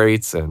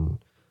operates and,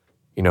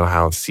 you know,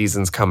 how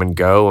seasons come and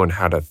go and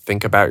how to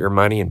think about your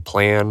money and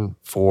plan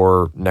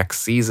for next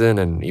season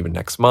and even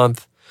next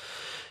month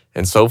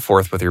and so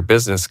forth with your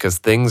business, because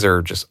things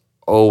are just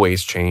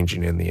always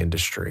changing in the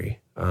industry.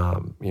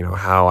 You know,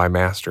 how I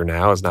master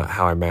now is not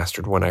how I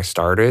mastered when I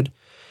started.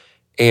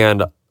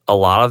 And a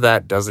lot of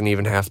that doesn't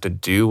even have to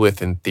do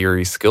with, in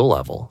theory, skill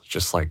level.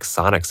 Just like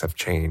sonics have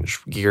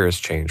changed, gear has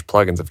changed,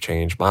 plugins have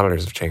changed,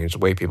 monitors have changed, the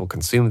way people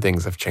consume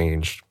things have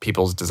changed,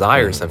 people's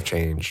desires have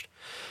changed.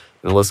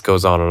 And the list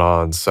goes on and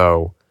on.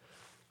 So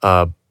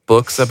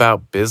books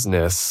about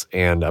business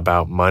and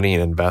about money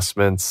and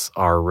investments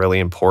are really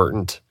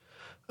important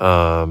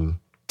to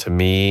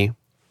me.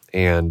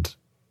 And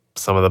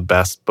some of the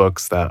best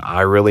books that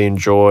I really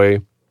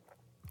enjoy,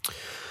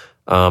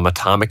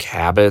 Atomic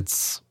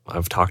Habits.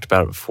 I've talked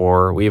about it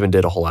before. We even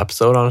did a whole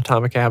episode on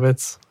Atomic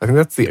Habits. I think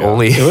that's the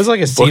only. It was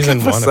like a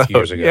season one a few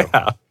years episode. ago.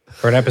 Yeah.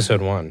 Or an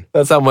episode 1.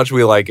 That's how much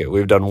we like it.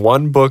 We've done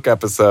one book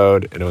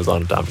episode, and it was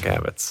on Atomic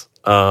Habits.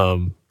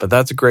 But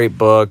that's a great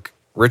book.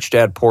 Rich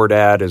Dad, Poor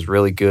Dad is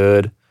really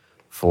good Great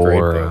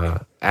for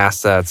book.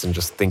 assets and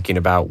just thinking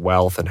about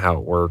wealth and how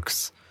it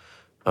works.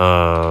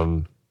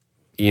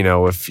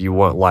 If you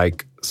want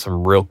like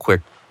some real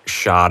quick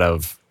shot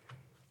of,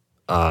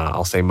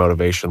 I'll say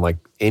motivation, like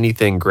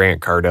anything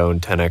Grant Cardone,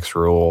 10X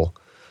Rule,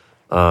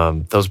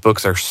 those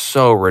books are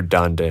so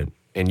redundant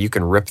and you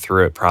can rip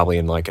through it probably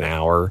in like an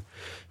hour.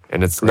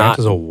 And it's Grant not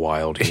is a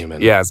wild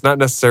human. Yeah, it's not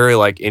necessarily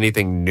like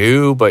anything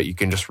new, but you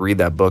can just read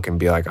that book and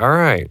be like, all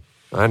right,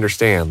 I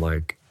understand.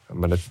 Like, I'm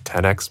going to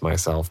 10X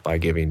myself by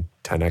giving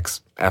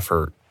 10X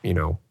effort.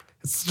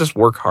 It's just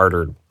work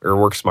harder or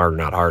work smarter,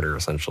 not harder,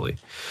 essentially.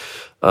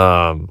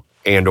 And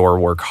or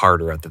work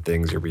harder at the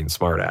things you're being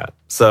smart at.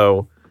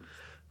 So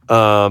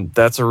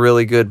that's a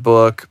really good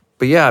book.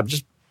 But yeah,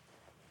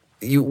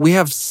 we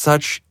have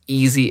such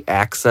easy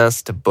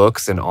access to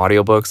books and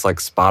audiobooks. Like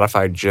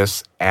Spotify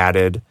just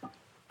added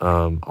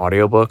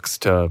audiobooks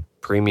to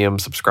premium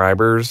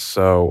subscribers.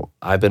 So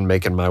I've been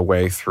making my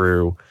way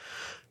through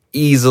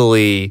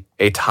easily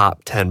a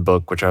top 10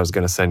 book, which I was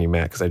going to send you,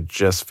 Matt, because I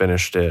just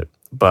finished it.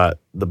 But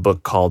the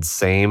book called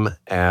Same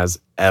as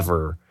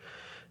Ever.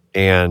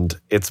 And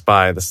it's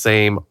by the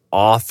same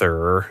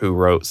author who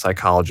wrote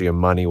Psychology of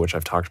Money, which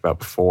I've talked about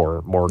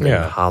before,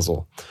 Morgan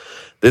Housel.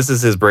 This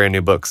is his brand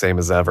new book, Same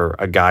as Ever,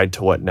 A Guide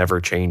to What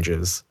Never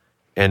Changes.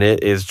 And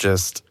it is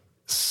just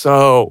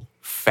so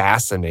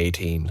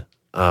fascinating.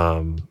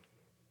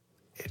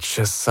 It's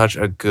just such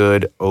a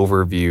good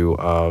overview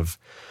of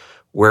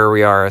where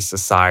we are as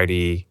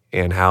society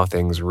and how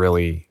things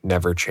really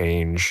never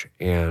change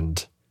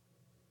and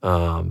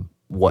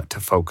what to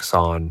focus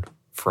on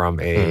from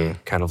a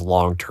kind of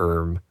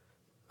long-term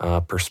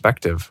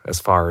perspective as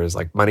far as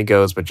like money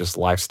goes, but just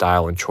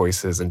lifestyle and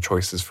choices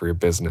for your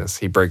business.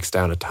 He breaks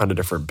down a ton of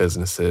different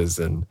businesses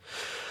and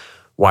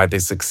why they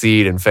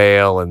succeed and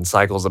fail and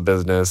cycles of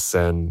business.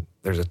 And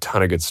there's a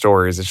ton of good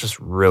stories. It's just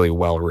really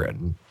well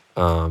written.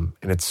 And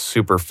it's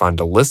super fun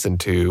to listen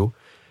to.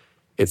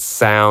 It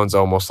sounds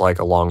almost like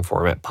a long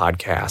format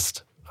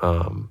podcast,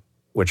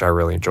 which I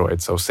really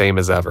enjoyed. So Same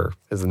as Ever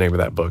is the name of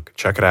that book.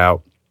 Check it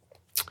out.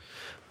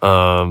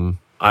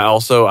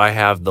 I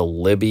have the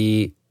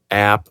Libby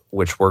app,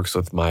 which works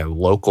with my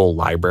local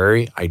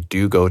library. I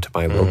do go to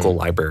my local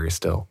library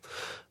still.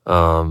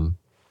 And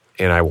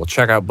I will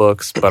check out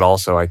books, but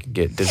also I can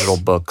get digital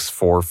books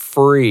for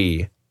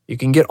free. You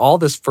can get all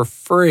this for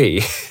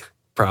free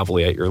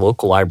probably at your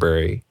local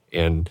library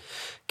and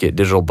get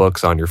digital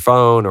books on your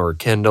phone or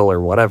Kindle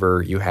or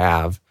whatever you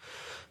have.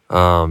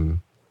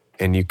 And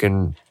you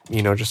can,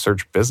 just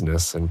search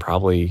business and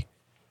probably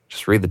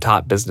just read the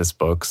top business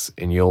books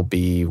and you'll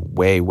be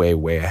way, way,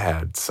 way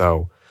ahead.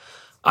 So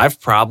I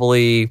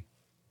probably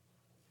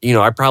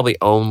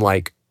own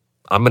like,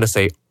 I'm going to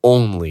say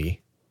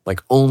only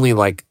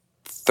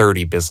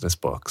 30 business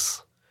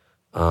books,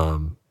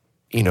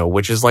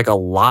 which is like a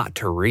lot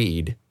to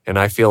read. And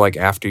I feel like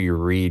after you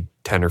read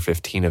 10 or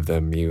 15 of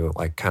them, you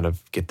like kind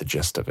of get the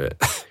gist of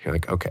it. You're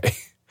like, okay, I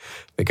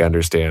think I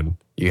understand.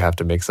 You have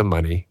to make some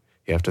money.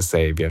 You have to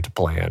save. You have to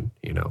plan,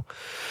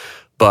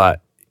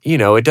 But,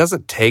 it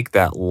doesn't take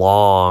that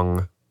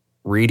long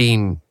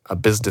reading a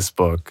business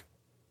book.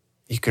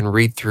 You can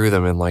read through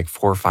them in like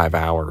 4 or 5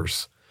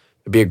 hours.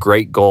 It'd be a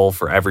great goal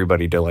for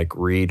everybody to like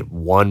read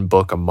one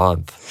book a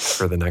month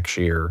for the next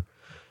year.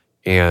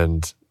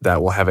 And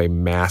that will have a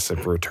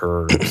massive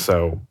return.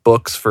 So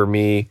books for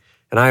me,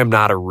 and I am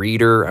not a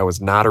reader. I was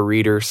not a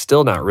reader,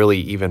 still not really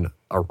even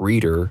a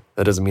reader.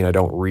 That doesn't mean I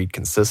don't read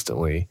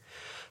consistently.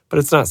 But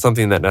it's not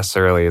something that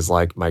necessarily is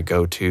like my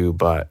go-to,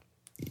 but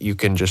you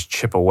can just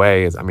chip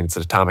away. I mean, it's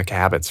Atomic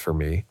Habits for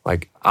me.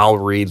 Like I'll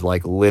read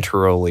like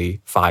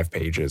literally 5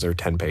 pages or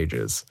 10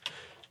 pages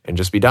and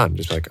just be done.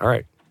 Just like, all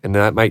right. And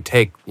that might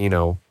take,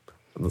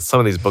 some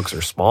of these books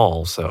are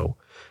small, so,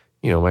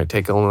 it might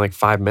take only like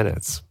 5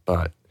 minutes,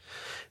 but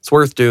it's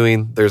worth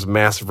doing. There's a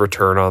massive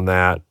return on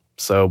that.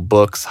 So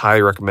books,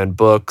 highly recommend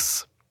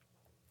books.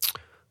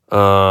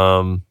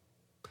 I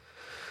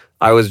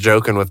was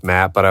joking with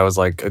Matt, but I was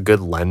like, a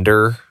good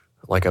lender,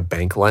 like a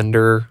bank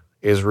lender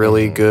is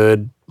really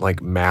good,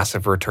 like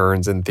massive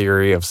returns in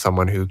theory of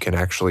someone who can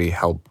actually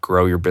help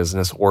grow your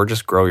business or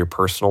just grow your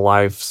personal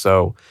life.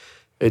 So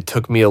it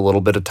took me a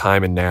little bit of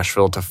time in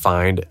Nashville to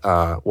find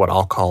what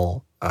I'll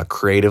call a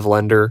creative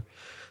lender.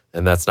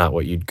 And that's not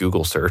what you'd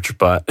Google search,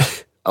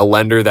 but a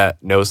lender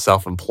that knows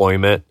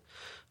self-employment,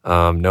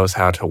 knows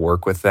how to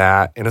work with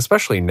that. And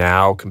especially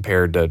now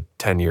compared to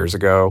 10 years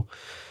ago,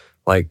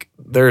 like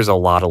there's a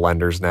lot of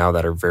lenders now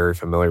that are very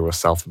familiar with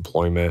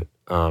self-employment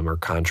or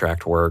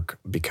contract work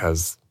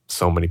because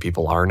so many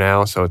people are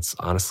now. So it's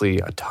honestly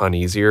a ton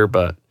easier.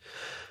 But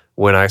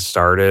when I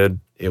started,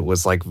 it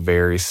was like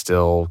very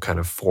still kind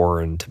of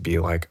foreign to be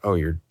like, oh,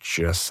 you're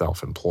just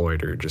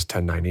self-employed or you're just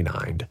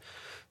 1099.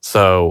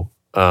 So,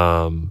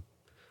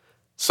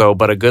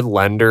 but a good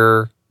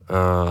lender,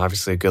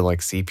 obviously a good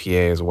like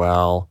CPA as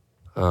well,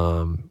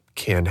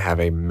 can have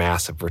a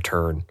massive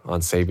return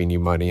on saving you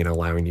money and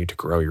allowing you to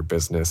grow your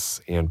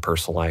business and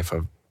personal life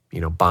of,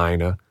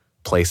 buying a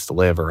place to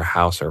live or a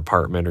house or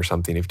apartment or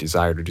something if you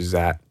desire to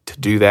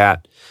do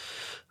that.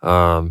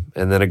 And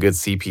then a good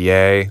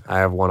CPA. I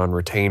have one on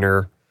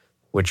retainer,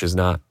 which is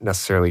not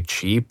necessarily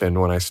cheap. And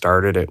when I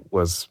started, it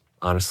was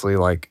honestly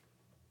it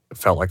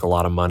felt like a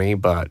lot of money,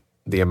 but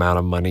the amount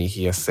of money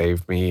he has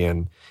saved me,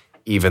 and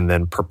even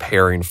then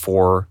preparing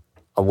for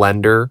a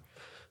lender,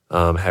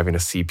 having a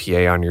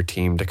CPA on your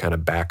team to kind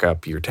of back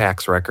up your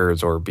tax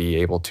records or be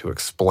able to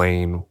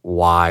explain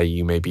why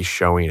you may be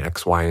showing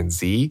X, Y, and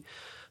Z,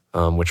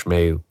 which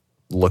may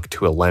look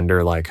to a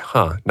lender like,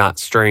 not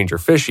strange or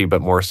fishy,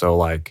 but more so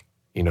like,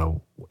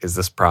 is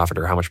this profit,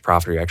 or how much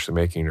profit are you actually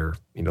making, or,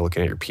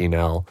 looking at your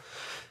P&L,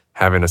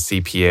 having a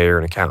CPA or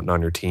an accountant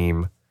on your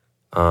team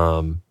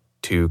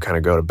to kind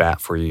of go to bat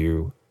for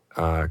you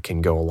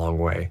can go a long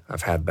way.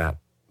 I've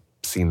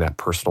seen that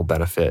personal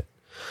benefit.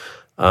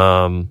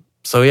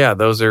 So yeah,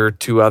 those are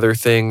two other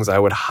things I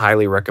would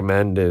highly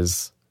recommend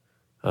is,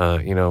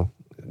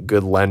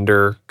 good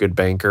lender, good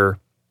banker.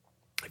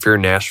 If you're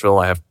in Nashville,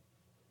 I have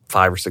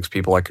 5 or 6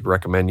 people I could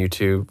recommend you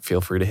to.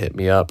 Feel free to hit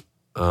me up.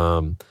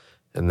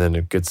 And then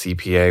a good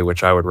CPA,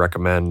 which I would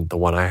recommend the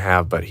one I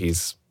have, but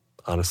he's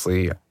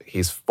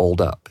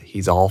fulled up.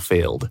 He's all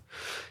failed.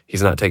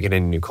 He's not taking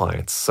any new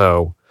clients.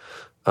 So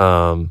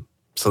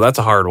that's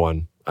a hard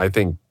one. I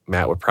think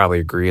Matt would probably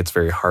agree. It's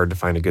very hard to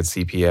find a good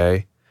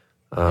CPA.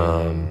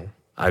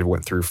 I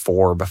went through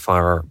 4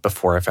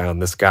 before I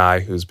found this guy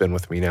who's been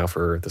with me now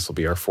this will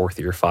be our 4th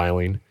year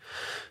filing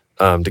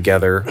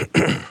together.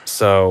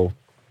 So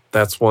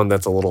that's one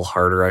that's a little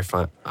harder.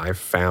 I've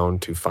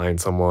found to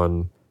find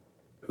someone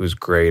who's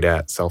great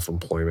at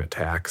self-employment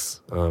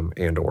tax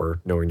and or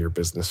knowing your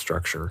business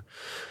structure.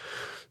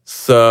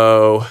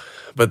 So,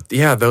 but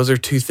yeah, those are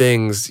 2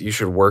 things you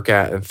should work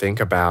at and think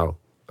about.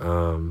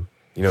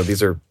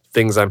 These are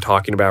things I'm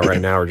talking about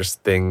right now are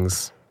just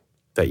things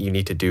that you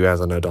need to do as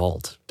an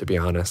adult, to be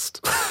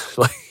honest.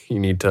 You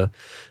need to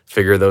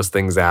figure those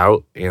things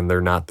out, and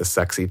they're not the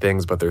sexy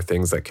things, but they're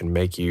things that can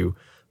make you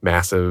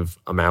massive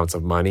amounts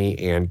of money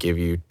and give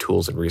you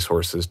tools and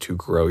resources to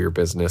grow your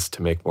business,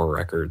 to make more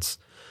records,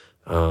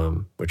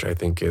 which I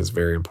think is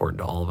very important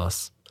to all of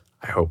us,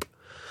 I hope.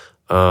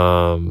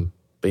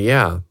 But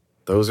yeah,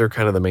 those are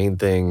kind of the main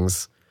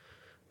things.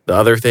 The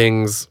other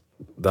things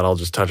that I'll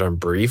just touch on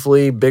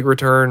briefly, big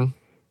return,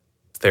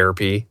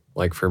 therapy.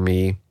 Like for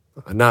me,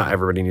 not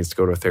everybody needs to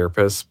go to a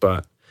therapist,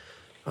 but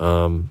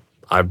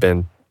I've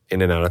been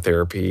in and out of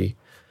therapy.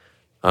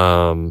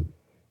 I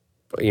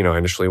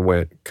initially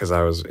went because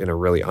I was in a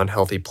really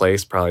unhealthy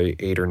place probably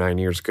 8 or 9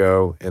 years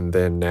ago. And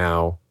then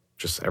now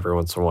just every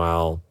once in a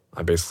while,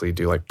 I basically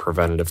do like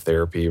preventative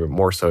therapy, but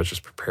more so it's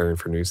just preparing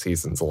for new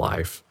seasons of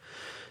life.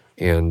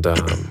 And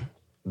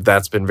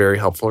that's been very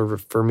helpful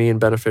for me and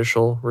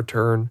beneficial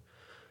return.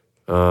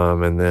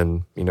 And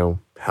then,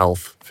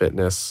 health,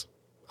 fitness.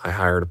 I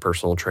hired a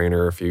personal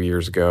trainer a few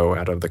years ago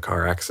out of the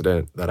car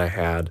accident that I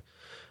had,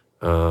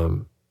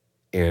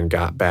 and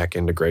got back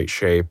into great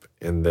shape.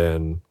 And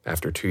then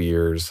after 2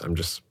 years, I'm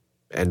just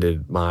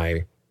ended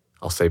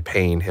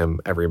paying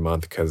him every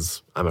month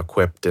because I'm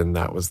equipped, and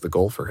that was the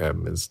goal for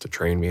him, is to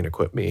train me and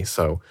equip me.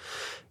 So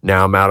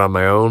now I'm out on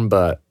my own,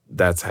 but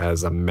that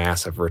has a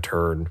massive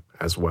return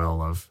as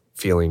well of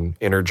feeling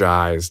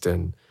energized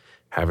and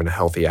having a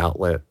healthy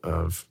outlet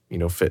of,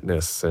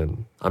 fitness.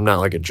 And I'm not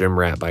like a gym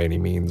rat by any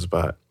means,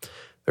 but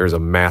there's a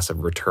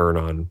massive return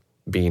on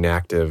being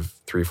active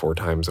 3-4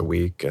 times a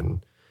week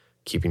and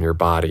keeping your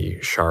body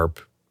sharp,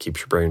 keeps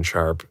your brain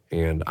sharp.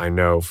 And I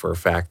know for a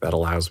fact that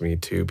allows me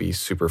to be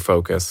super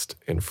focused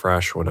and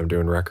fresh when I'm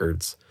doing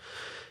records.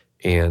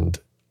 And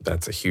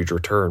that's a huge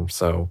return.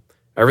 So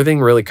everything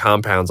really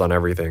compounds on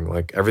everything.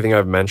 Like everything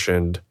I've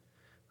mentioned,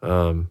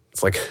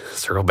 it's like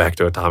circle back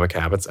to Atomic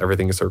Habits.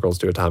 Everything circles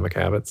to Atomic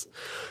Habits.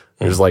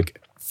 There's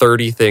like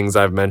 30 things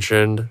I've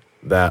mentioned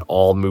that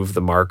all move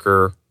the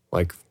marker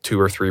like 2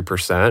 or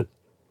 3%.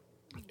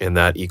 And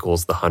that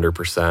equals the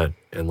 100%.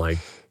 And like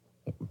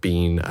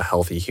being a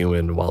healthy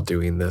human while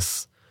doing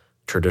this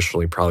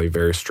traditionally probably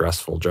very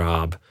stressful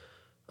job,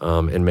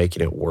 and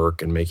making it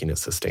work and making it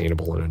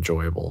sustainable and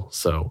enjoyable.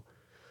 So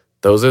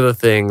those are the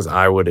things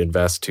I would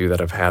invest to that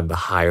have had the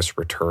highest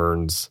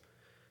returns.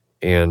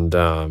 And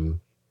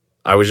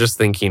I was just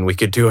thinking we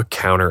could do a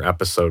counter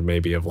episode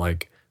maybe of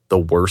like the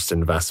worst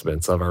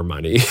investments of our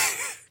money.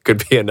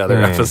 Could be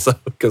another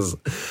episode, because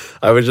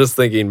I was just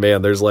thinking,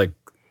 man, there's like,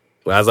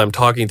 as I'm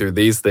talking through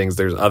these things,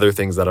 there's other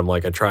things that I'm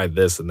like, I tried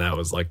this and that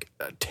was like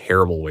a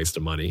terrible waste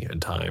of money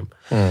and time.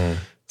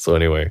 So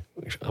anyway,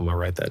 I'm going to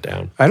write that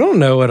down. I don't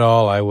know at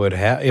all I would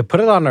have.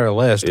 Put it on our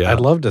list. Yeah. I'd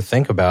love to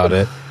think about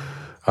it.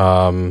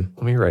 Let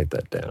me write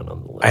that down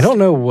on the list. I don't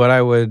know what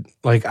I would,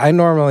 like, I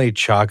normally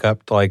chalk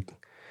up to like,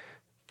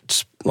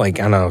 I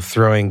don't know,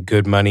 throwing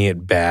good money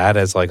at bad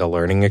as like a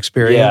learning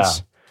experience.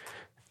 Yeah.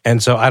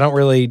 And so I don't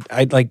really,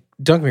 don't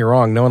get me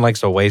wrong, no one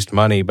likes to waste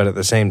money, but at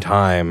the same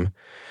time,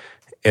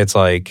 it's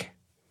like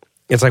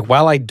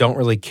while I don't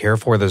really care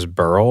for this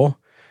burl,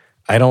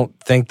 I don't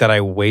think that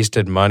I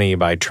wasted money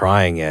by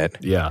trying it.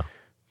 Yeah.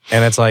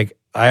 And it's like,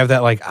 I have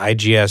that like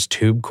IGS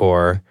tube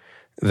core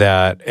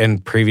that in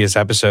previous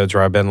episodes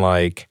where I've been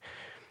like,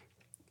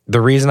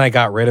 the reason I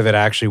got rid of it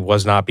actually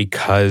was not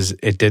because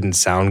it didn't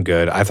sound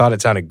good. I thought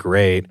it sounded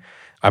great.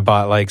 I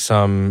bought like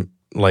some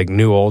like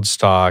new old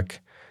stock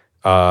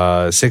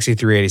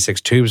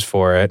 6386 tubes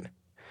for it.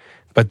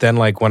 But then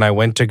like when I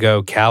went to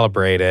go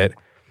calibrate it,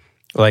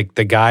 like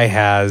the guy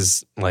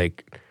has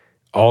like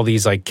all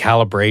these like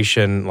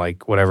calibration,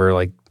 like whatever,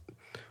 like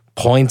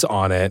points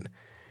on it.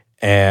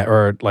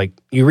 Or like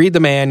you read the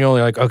manual,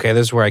 you're like, okay,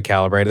 this is where I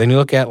calibrate it. Then you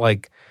look at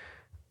like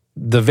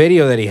the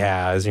video that he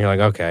has, and you're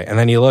like, okay. And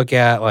then you look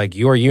at like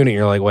your unit, and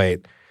you're like,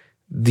 wait,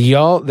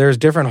 there's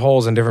different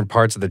holes in different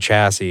parts of the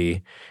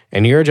chassis,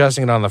 and you're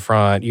adjusting it on the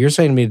front. You're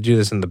saying to me to do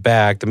this in the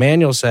back. The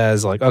manual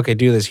says like, okay,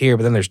 do this here,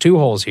 but then there's 2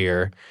 holes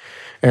here.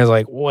 And it's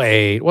like,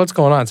 wait, what's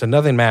going on? So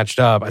nothing matched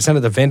up. I sent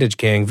it to Vintage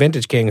King,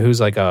 who's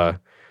like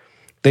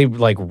they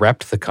like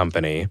repped the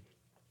company.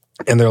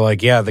 And they're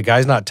like, yeah, the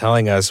guy's not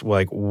telling us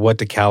like what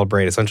to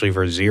calibrate essentially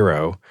for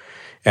 0.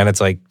 And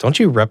it's like, don't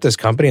you rep this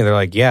company? And they're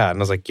like, yeah. And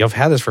I was like, you've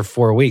had this for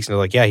 4 weeks. And they're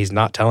like, yeah, he's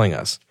not telling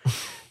us.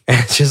 And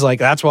it's just like,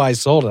 that's why I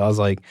sold it. I was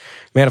like,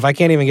 man, if I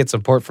can't even get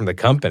support from the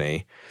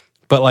company.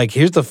 But like,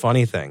 here's the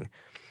funny thing.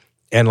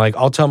 And like,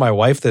 I'll tell my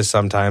wife this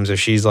sometimes if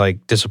she's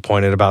like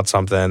disappointed about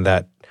something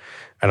that,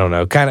 I don't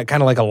know, kind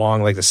of like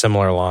along like the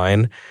similar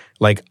line.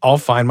 Like, I'll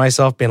find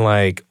myself being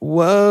like,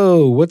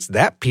 whoa, what's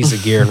that piece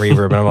of gear and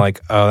reverb? And I'm like,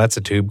 oh, that's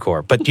a tube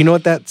core. But do you know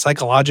what that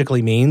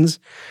psychologically means?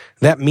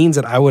 That means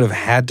that I would have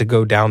had to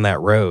go down that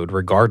road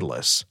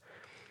regardless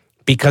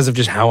because of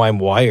just how I'm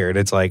wired.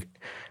 It's like,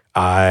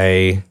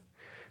 I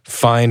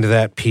find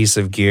that piece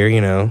of gear,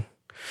 you know,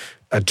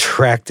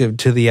 attractive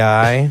to the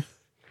eye.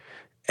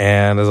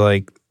 And I was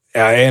like,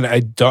 and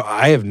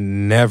I have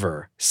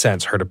never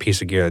since heard a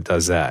piece of gear that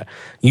does that.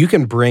 You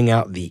can bring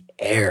out the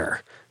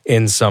air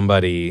in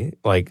somebody,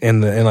 like in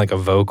like a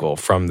vocal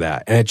from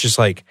that, and it just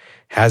like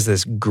has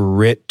this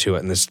grit to it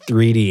and this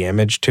 3D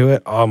image to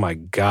it. Oh my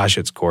gosh,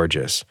 it's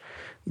gorgeous.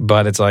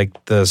 But it's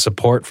like the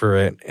support for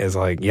it is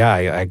like, yeah,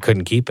 I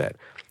couldn't keep it.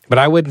 But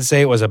I wouldn't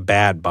say it was a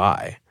bad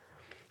buy.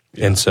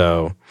 Yeah. And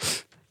so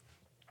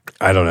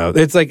I don't know.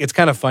 It's like, it's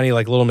kind of funny,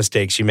 like little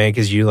mistakes you make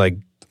as you like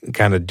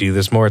kind of do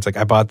this more. It's like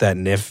I bought that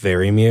NIF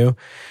Varimu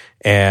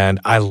and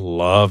I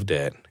loved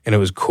it and it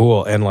was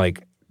cool. And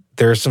like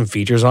there's some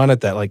features on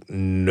it that like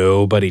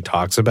nobody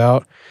talks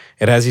about.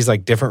 It has these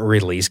like different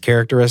release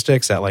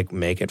characteristics that like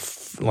make it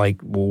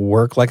like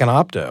work like an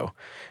opto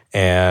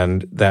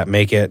and that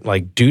make it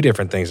like do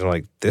different things. I'm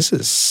like, this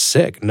is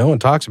sick. No one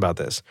talks about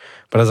this.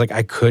 But I was like,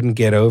 I couldn't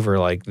get over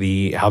like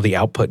how the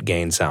output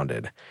gain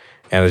sounded.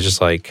 And it's just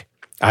like,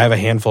 I have a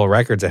handful of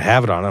records that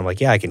have it on. I'm like,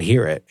 yeah, I can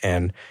hear it.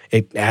 And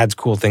it adds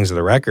cool things to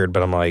the record.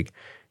 But I'm like,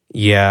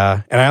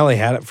 yeah. And I only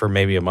had it for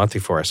maybe a month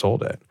before I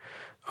sold it.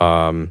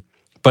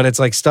 But it's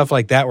like stuff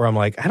like that where I'm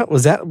like,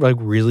 was that like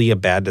really a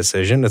bad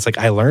decision? It's like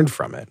I learned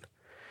from it.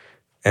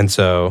 And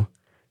so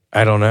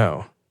I don't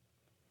know.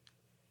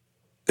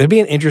 It'd be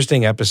an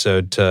interesting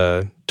episode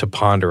to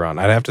ponder on.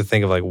 I'd have to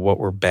think of like what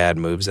were bad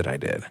moves that I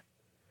did.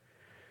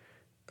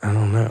 I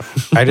don't know.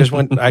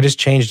 I just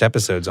changed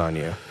episodes on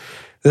you.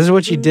 This is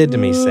what you did to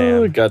me,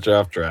 Sam. Got you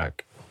off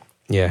track.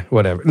 Yeah,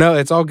 whatever. No,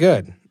 it's all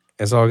good.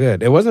 It's all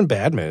good. It wasn't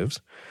bad moves.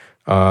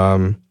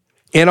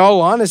 In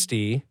all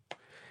honesty,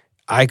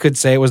 I could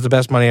say it was the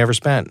best money I ever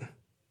spent.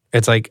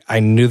 It's like I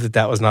knew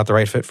that was not the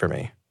right fit for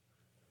me.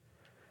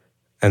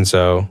 And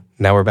so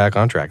now we're back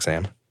on track,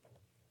 Sam.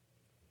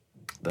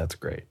 That's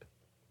great.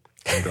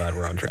 I'm glad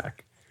we're on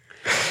track.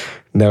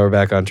 Now we're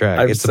back on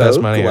track. It's the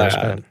best money I ever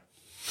spent.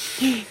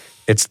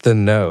 It's the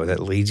no that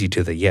leads you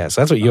to the yes.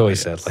 That's what you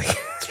always said, like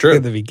it's true.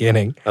 in the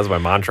beginning. That's my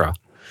mantra.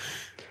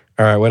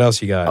 All right, what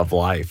else you got? Of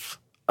life.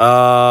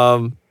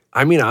 I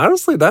mean,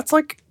 honestly, that's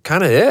like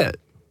kind of it.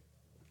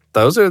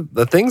 Those are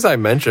the things I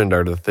mentioned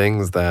are the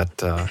things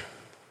that,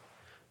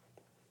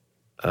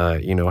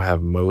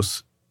 have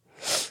most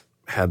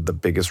had the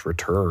biggest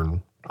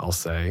return, I'll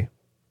say.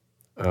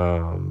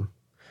 Well,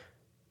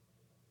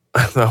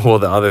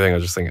 the other thing I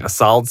was just thinking, a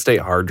solid state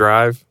hard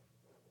drive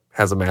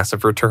has a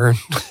massive return.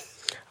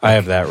 I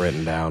have that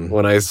written down.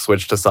 When I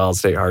switched to solid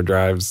state hard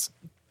drives,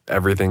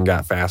 everything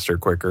got faster,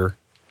 quicker.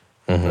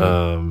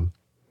 Mm-hmm.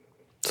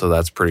 So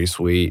that's pretty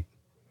sweet.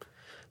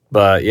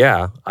 But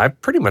yeah, I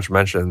pretty much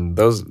mentioned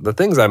the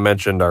things I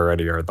mentioned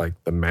already are like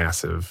the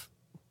massive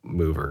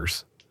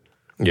movers.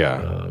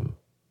 Yeah.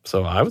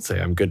 So I would say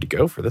I'm good to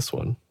go for this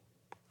one.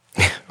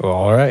 Well,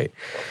 all right.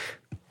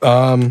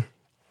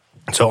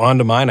 So on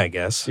to mine, I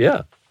guess.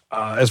 Yeah.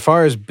 As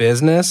far as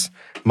business,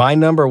 my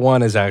number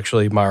one is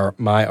actually my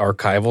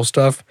archival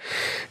stuff.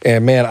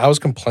 And man, I was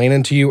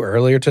complaining to you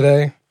earlier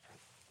today.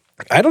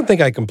 I don't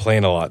think I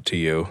complain a lot to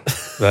you.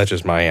 That's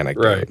just my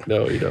anecdote. Right.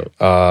 No, you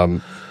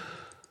don't.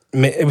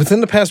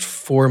 Within the past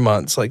 4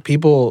 months, like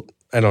people,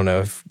 I don't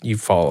know if you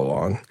follow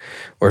along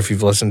or if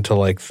you've listened to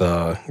like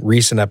the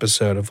recent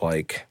episode of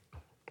like,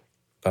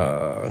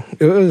 it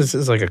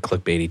was like a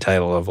clickbaity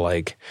title of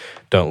like,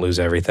 Don't Lose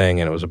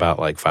Everything. And it was about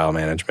like file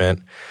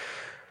management.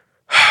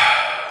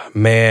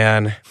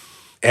 Man,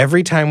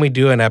 every time we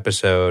do an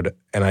episode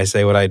and I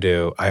say what I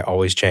do, I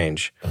always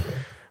change.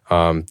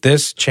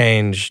 This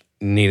change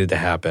needed to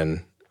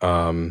happen.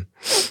 I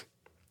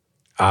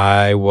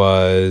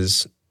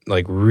was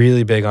like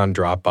really big on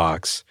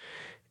Dropbox,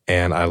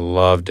 and I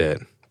loved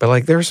it. But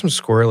like there were some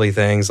squirrely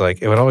things,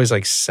 like it would always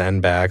like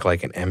send back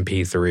like an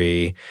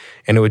MP3,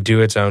 and it would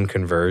do its own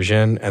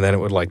conversion, and then it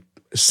would like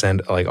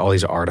send like all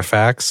these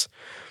artifacts.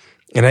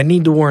 And I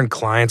need to warn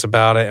clients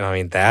about it, and I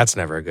mean that's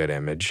never a good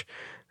image.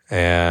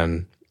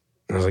 And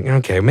I was like,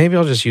 okay, maybe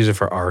I'll just use it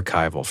for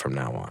archival from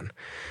now on.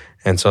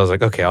 And so I was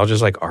like, okay, I'll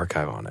just like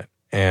archive on it.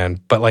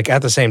 But like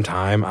at the same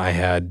time, I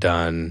had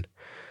done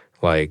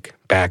like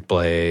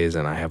Backblaze,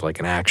 and I have like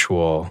an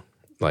actual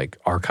like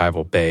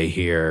archival bay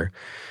here,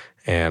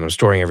 and I'm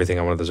storing everything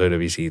on one of those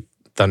OWC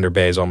Thunder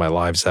bays, all my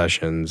live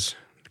sessions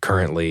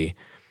currently,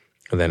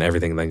 and then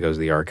everything then goes to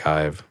the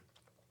archive.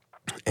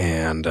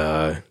 And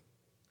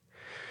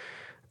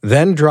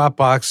then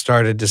Dropbox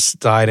started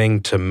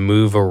deciding to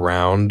move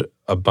around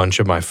a bunch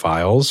of my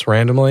files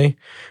randomly,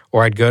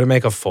 or I'd go to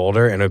make a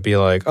folder and it'd be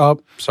like, oh,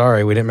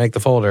 sorry, we didn't make the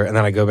folder. And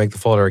then I go make the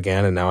folder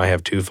again, and now I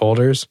have 2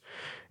 folders.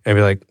 And I'd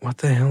be like, what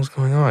the hell's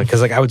going on?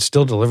 Because like I would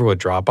still deliver with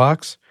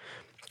Dropbox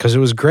because it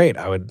was great.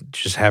 I would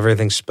just have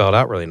everything spelled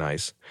out really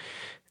nice.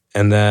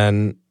 And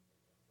then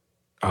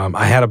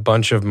I had a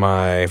bunch of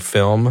my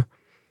film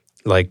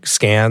like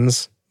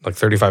scans, like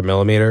 35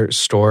 millimeter,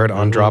 stored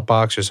on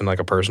Dropbox just in like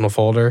a personal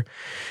folder.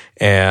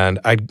 And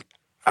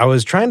I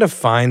was trying to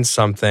find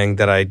something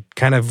that I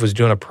kind of was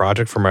doing a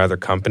project for my other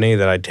company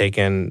that I'd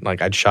taken,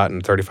 like I'd shot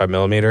in 35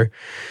 millimeter.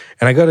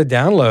 And I go to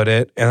download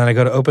it, and then I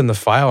go to open the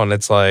file, and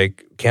it's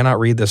like, cannot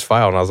read this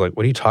file. And I was like,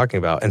 what are you talking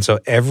about? And so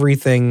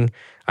everything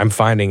I'm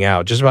finding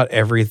out, just about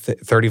every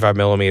 35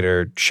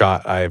 millimeter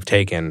shot I've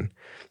taken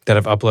that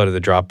I've uploaded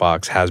to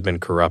Dropbox has been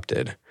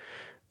corrupted.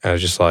 And I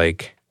was just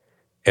like,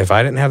 if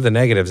I didn't have the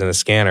negatives in a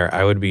scanner,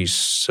 I would be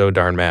so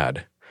darn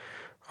mad.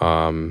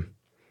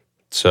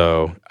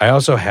 So I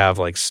also have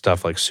like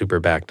stuff like super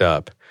backed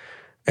up.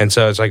 And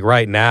so it's like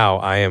right now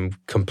I am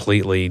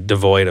completely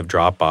devoid of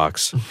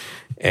Dropbox,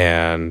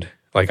 and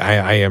like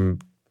I am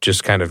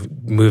just kind of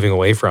moving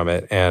away from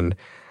it. And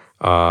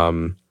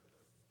a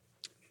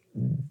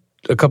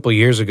couple of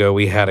years ago,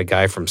 we had a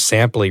guy from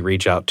Samply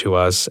reach out to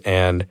us,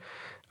 and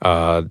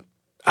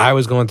I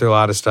was going through a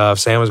lot of stuff.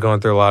 Sam was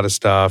going through a lot of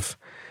stuff,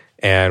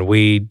 and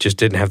we just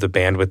didn't have the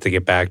bandwidth to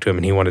get back to him,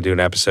 and he wanted to do an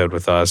episode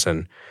with us.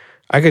 And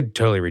I could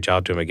totally reach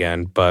out to him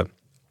again, but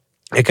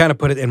it kind of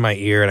put it in my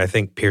ear, and I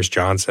think Pierce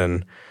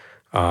Johnson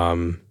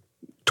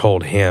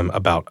told him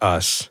about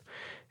us,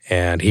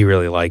 and he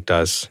really liked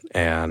us.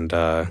 And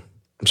I'm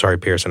sorry,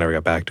 Pierce, I never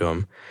got back to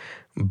him.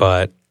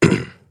 But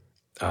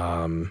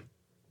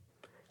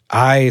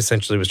I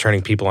essentially was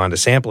turning people on to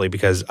Samply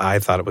because I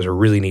thought it was a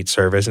really neat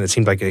service, and it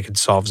seemed like it could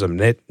solve some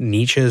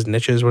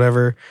niches,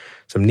 whatever,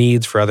 some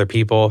needs for other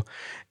people.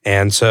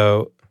 And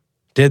so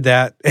did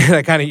that, and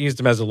I kind of used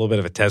them as a little bit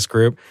of a test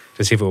group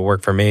to see if it would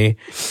work for me.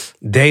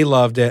 They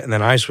loved it, and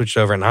then I switched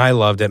over, and I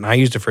loved it, and I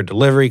used it for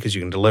delivery because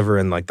you can deliver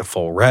in like the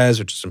full res,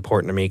 which is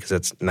important to me because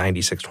it's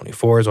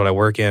 9624 is what I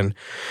work in.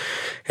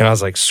 And I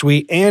was like,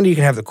 sweet, and you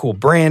can have the cool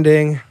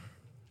branding.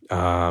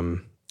 I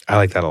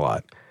like that a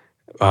lot.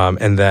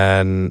 And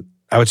then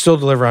I would still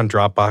deliver on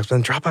Dropbox, but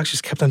then Dropbox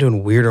just kept on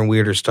doing weirder and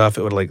weirder stuff.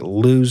 It would like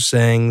lose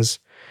things,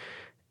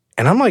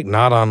 and I'm like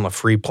not on a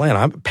free plan.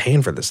 I'm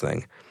paying for this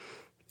thing.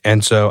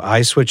 And so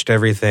I switched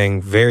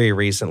everything very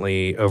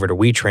recently over to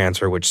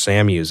WeTransfer, which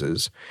Sam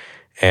uses,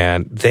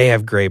 and they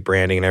have great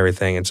branding and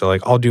everything. And so like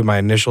I'll do my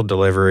initial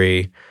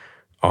delivery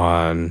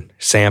on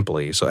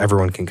Samply so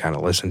everyone can kind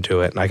of listen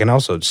to it. And I can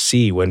also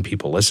see when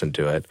people listen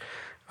to it.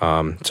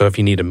 So if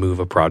you need to move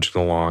a project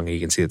along, you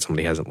can see that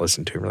somebody hasn't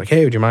listened to it. We're like,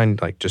 hey, would you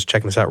mind like just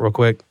checking this out real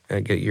quick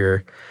and get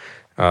your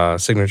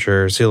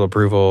signature, seal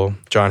approval,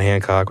 John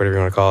Hancock, whatever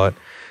you want to call it.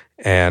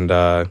 And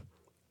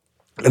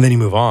then you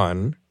move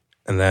on.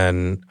 And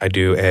then I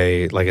do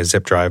a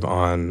zip drive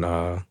on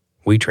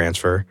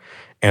WeTransfer,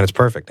 and it's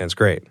perfect and it's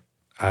great.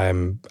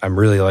 I'm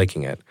really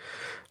liking it.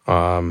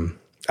 I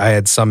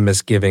had some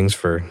misgivings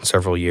for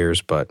several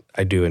years, but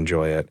I do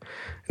enjoy it.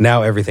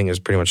 Now everything is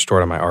pretty much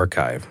stored on my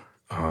archive.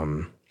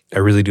 I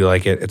really do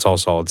like it. It's all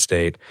solid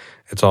state.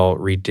 It's all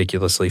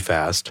ridiculously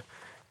fast.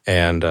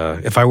 And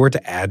if I were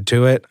to add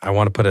to it, I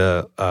want to put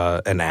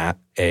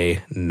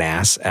a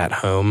NAS at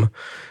home,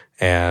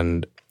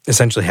 and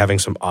essentially having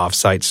some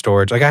off-site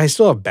storage. Like I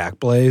still have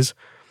Backblaze,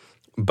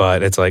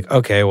 but it's like,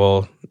 okay,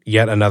 well,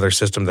 yet another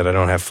system that I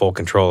don't have full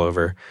control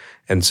over.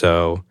 And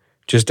so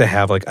just to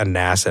have like a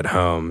NAS at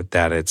home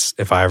that it's,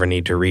 if I ever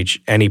need to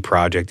reach any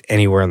project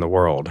anywhere in the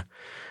world,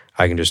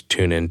 I can just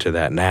tune into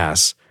that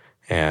NAS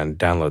and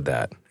download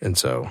that. And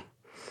so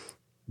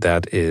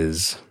that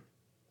is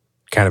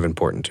kind of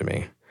important to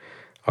me.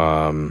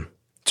 So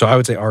I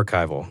would say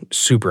archival,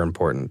 super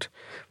important.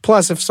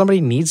 Plus, if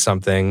somebody needs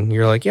something,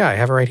 you're like, yeah, I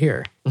have it right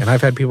here. And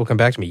I've had people come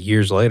back to me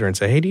years later and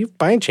say, hey, do you,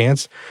 by any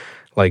chance,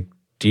 like,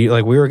 we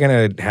were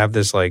going to have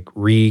this, like,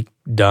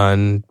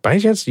 redone. By any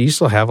chance, do you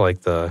still have,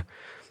 like, the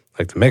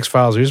mix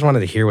files? We just wanted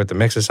to hear what the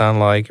mixes sound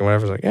like and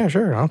whatever. It's like, yeah,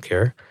 sure, I don't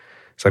care.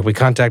 It's like we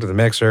contacted the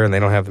mixer and they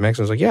don't have the mix.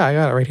 I was like, yeah, I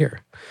got it right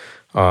here.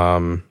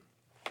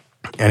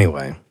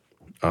 Anyway,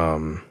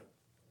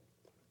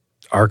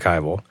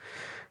 archival.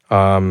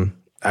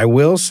 I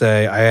will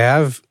say I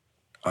have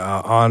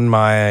on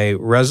my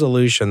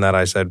resolution that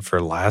I said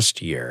for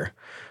last year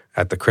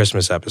at the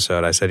Christmas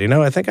episode, I said,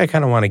 I think I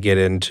kind of want to get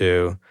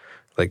into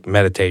like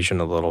meditation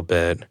a little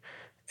bit.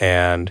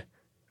 And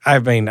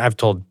I've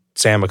told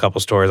Sam a couple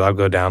stories. I'll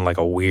go down like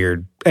a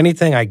weird,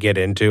 anything I get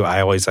into,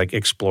 I always like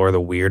explore the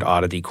weird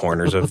oddity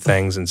corners of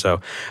things. And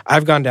so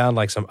I've gone down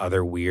like some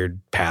other weird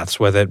paths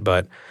with it,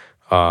 but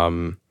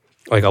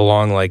like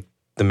along like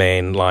the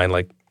main line,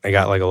 like I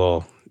got like a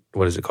little,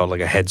 what is it called?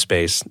 Like a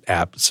Headspace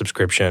app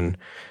subscription.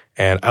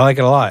 And I like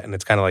it a lot. And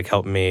it's kind of like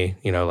helped me,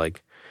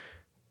 like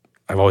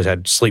I've always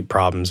had sleep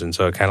problems. And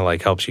so it kind of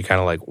like helps you kind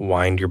of like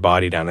wind your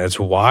body down. And it's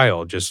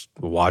wild just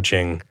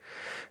watching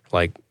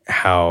like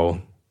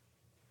how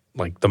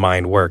like the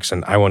mind works.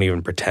 And I won't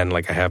even pretend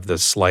like I have the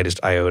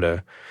slightest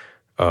iota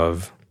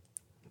of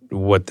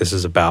what this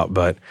is about.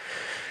 But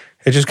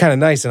it's just kind of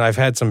nice. And I've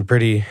had some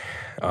pretty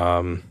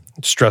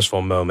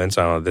stressful moments,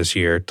 I don't know, this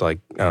year. To like,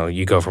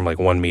 you go from like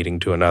one meeting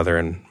to another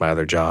in my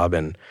other job,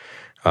 and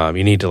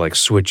you need to like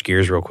switch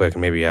gears real quick,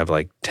 and maybe you have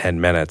like 10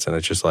 minutes, and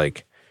it's just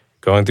like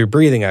going through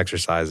breathing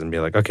exercise and be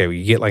like, okay, well,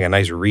 you get like a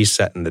nice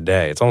reset in the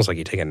day. It's almost like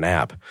you take a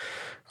nap.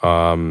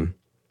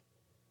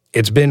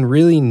 It's been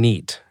really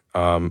neat.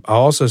 I'll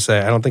also say,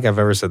 I don't think I've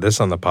ever said this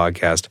on the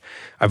podcast.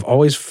 I've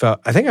always felt,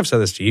 I think I've said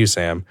this to you,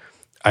 Sam.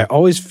 I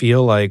always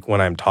feel like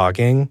when I'm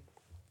talking,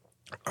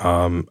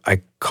 in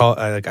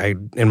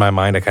my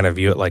mind, I kind of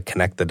view it like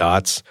connect the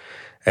dots.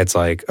 It's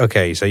like,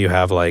 okay, so you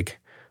have like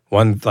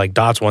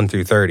dots 1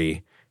 through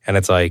 30, and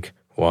it's like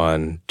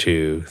 1,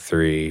 2,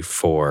 3,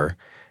 4.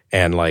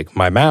 And like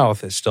my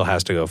mouth, it still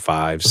has to go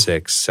 5,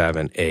 6,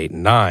 7, 8,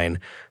 9.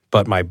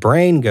 But my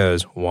brain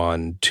goes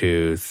 1,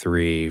 2,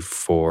 3,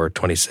 4,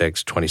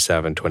 26,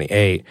 27,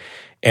 28.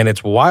 And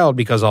it's wild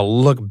because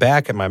I'll look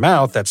back at my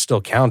mouth that's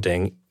still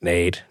counting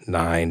 8,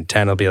 9,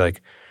 10. I'll be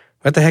like,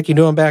 what the heck are you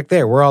doing back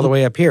there? We're all the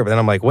way up here. But then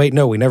I'm like, wait,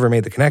 no, we never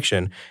made the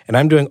connection. And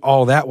I'm doing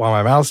all that while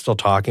my mouth's still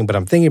talking, but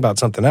I'm thinking about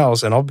something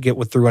else. And I'll get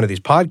through one of these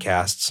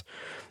podcasts,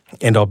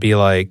 and I'll be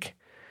like,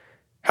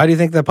 how do you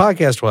think that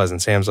podcast was?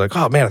 And Sam's like,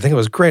 oh, man, I think it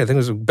was great. I think it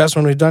was the best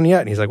one we've done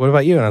yet. And he's like, what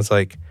about you? And I was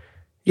like,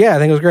 yeah, I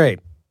think it was great.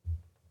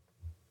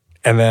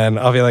 And then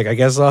I'll be like, I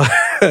guess I'll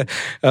and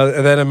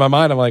then in my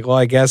mind, I'm like, well,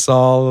 I guess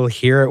I'll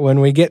hear it when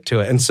we get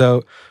to it. And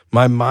so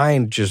my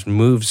mind just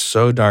moves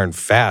so darn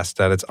fast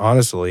that it's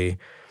honestly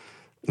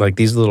like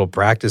these little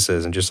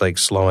practices and just like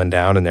slowing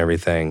down and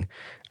everything.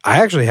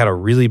 I actually had a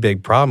really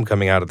big problem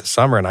coming out of the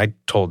summer, and I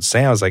told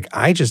Sam, I was like,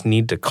 I just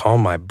need to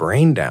calm my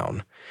brain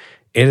down.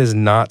 It is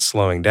not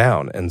slowing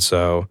down. And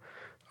so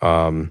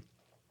I've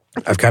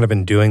kind of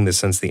been doing this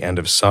since the end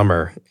of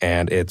summer,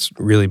 and it's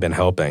really been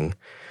helping.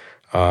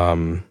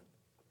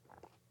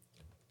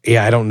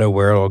 Yeah, I don't know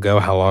where it'll go,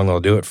 how long I'll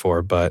do it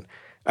for, but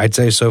I'd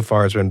say so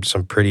far it's been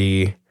some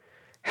pretty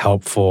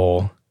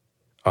helpful,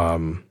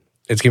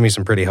 it's given me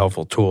some pretty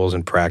helpful tools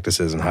and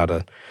practices on how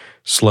to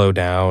slow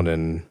down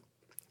and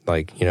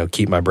like,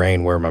 keep my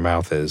brain where my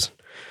mouth is,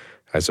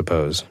 I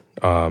suppose.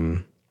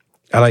 I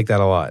like that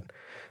a lot.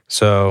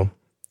 So,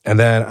 and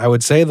then I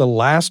would say the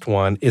last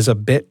one is a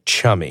bit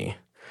chummy,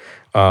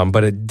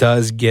 but it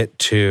does get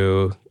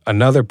to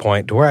another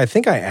point to where I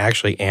think I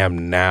actually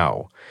am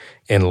now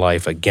in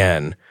life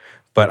again.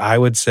 But I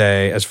would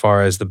say as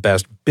far as the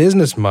best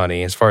business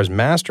money, as far as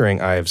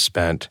mastering I have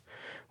spent,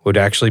 would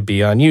actually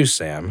be on you,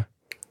 Sam.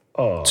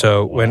 Oh,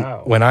 so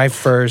wow. when I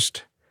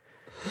first,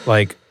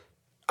 like,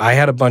 I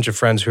had a bunch of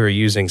friends who were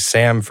using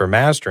Sam for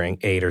mastering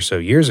 8 or so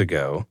years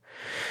ago.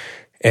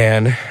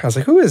 And I was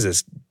like, who is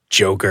this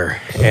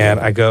joker? And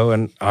I go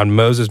on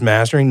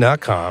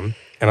mosesmastering.com,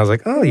 and I was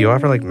like, oh, you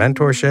offer like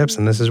mentorships,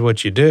 and this is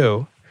what you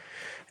do.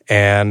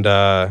 And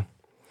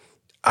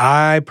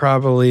I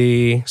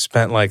probably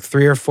spent like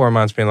 3 or 4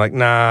 months being like,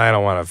 nah, I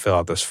don't want to fill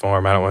out this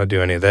form. I don't want to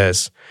do any of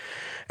this.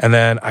 And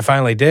then I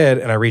finally did,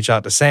 and I reached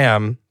out to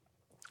Sam,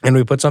 and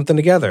we put something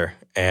together.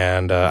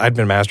 And I'd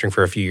been mastering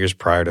for a few years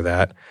prior to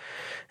that.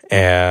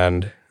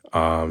 And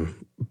I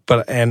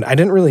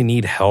didn't really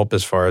need help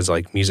as far as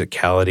like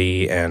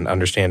musicality and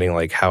understanding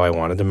like how I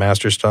wanted to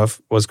master stuff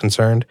was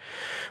concerned.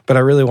 But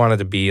I really wanted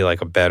to be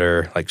like a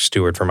better like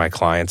steward for my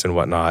clients and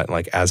whatnot. And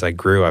like as I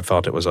grew, I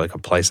felt it was like a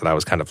place that I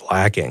was kind of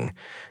lacking.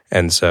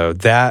 And so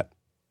that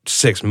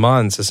 6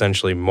 months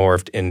essentially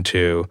morphed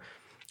into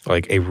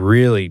like a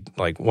really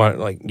like one,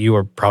 like you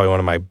were probably one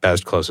of my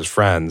best closest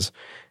friends.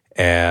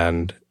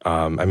 And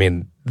I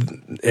mean,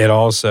 it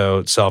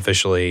also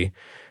selfishly,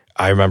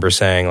 I remember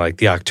saying like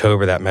the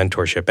October that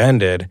mentorship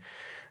ended,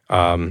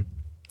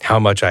 how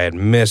much I had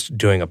missed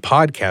doing a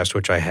podcast,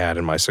 which I had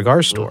in my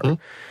cigar store.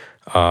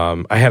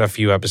 Mm-hmm. I had a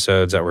few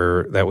episodes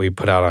that we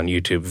put out on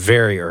YouTube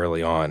very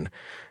early on.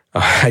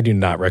 I do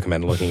not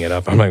recommend looking it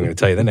up. I'm not going to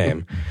tell you the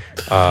name.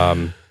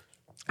 But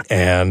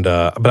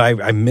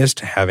I missed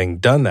having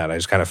done that. I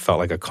just kind of felt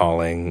like a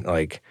calling,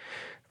 like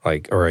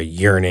or a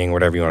yearning,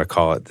 whatever you want to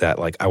call it, that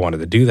like I wanted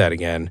to do that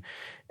again.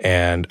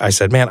 And I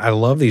said, man, I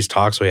love these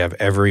talks we have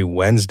every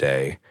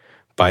Wednesday.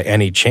 By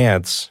any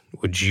chance,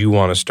 would you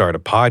want to start a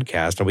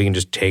podcast? And we can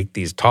just take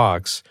these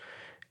talks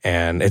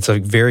And it's a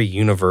very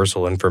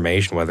universal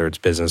information, whether it's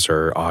business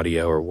or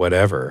audio or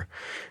whatever.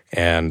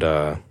 And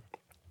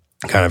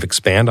kind of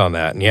expand on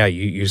that. And yeah,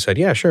 you said,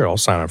 yeah, sure, I'll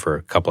sign up for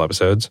a couple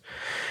episodes.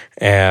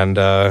 And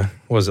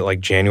was it like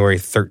January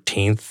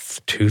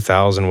 13th,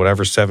 2000,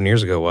 whatever, 7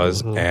 years ago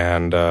was. Mm-hmm.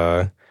 And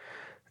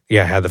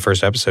yeah, I had the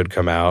first episode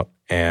come out.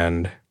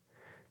 And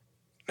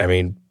I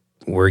mean,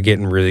 we're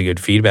getting really good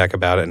feedback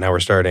about it. And now we're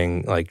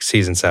starting like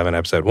season 7,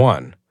 episode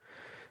 1.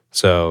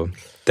 So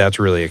that's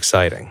really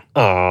exciting.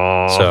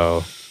 Aww.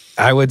 So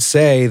I would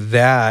say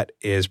that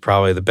is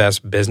probably the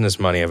best business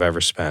money I've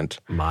ever spent.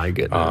 My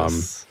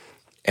goodness.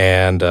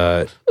 And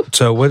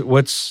so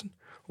what's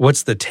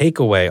the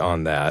takeaway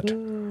on that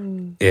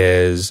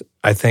is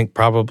I think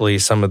probably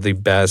some of the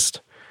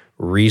best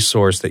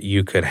resource that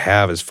you could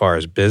have as far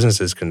as business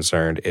is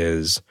concerned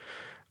is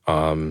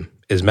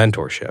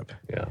mentorship.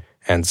 Yeah.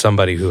 And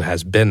somebody who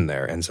has been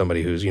there and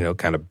somebody who's,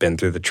 kind of been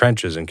through the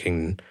trenches and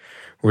can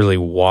really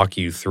walk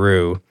you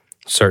through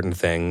certain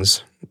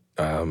things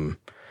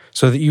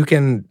so that you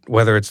can,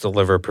 whether it's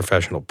deliver a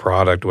professional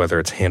product, whether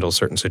it's handle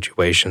certain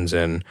situations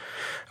in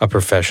a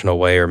professional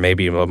way or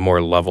maybe a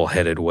more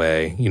level-headed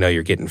way.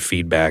 You're getting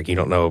feedback. You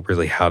don't know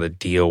really how to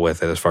deal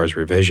with it as far as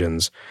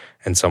revisions.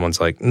 And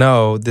someone's like,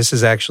 no, this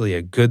is actually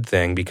a good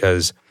thing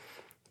because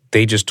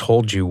they just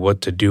told you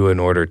what to do in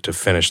order to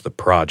finish the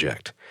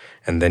project.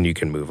 And then you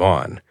can move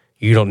on.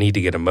 You don't need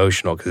to get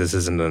emotional because this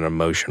isn't an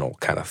emotional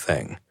kind of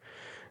thing.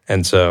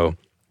 And so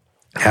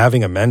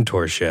having a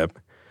mentorship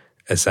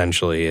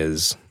essentially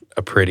is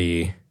a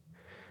pretty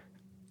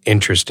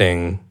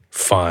interesting,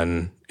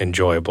 fun,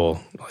 enjoyable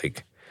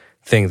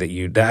thing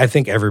that I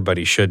think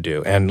everybody should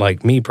do. And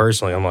like me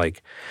personally,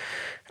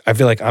 I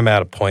feel like I'm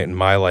at a point in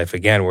my life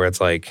again where it's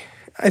like,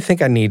 I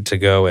think I need to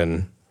go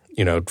and,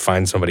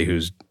 find somebody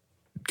who's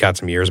got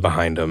some years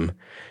behind them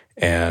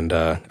and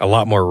a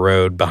lot more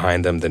road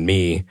behind them than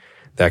me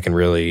that can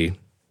really,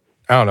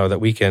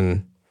 that we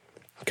can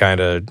kind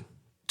of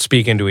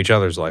speak into each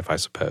other's life, I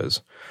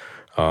suppose.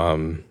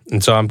 And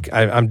so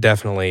I'm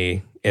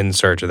definitely in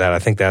search of that. I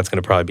think that's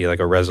going to probably be like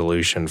a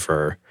resolution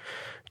for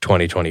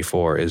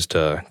 2024 is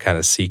to kind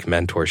of seek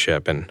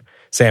mentorship. And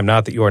Sam,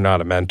 not that you're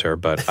not a mentor,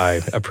 but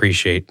I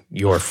appreciate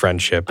your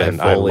friendship. And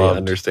I fully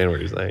understand what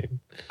you're saying.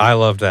 I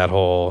loved that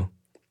whole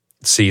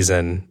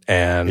season.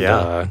 And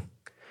yeah,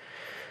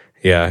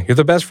 you're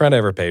the best friend I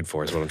ever paid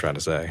for is what I'm trying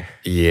to say.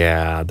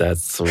 Yeah,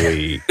 that's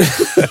sweet.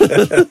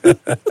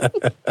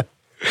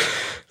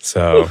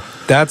 So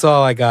that's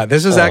all I got.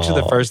 This is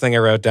actually the first thing I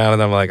wrote down,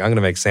 and I'm like, I'm going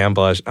to make Sam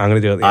blush. I'm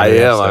going to do it. At the end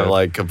of the episode.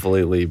 I'm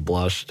completely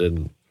blushed,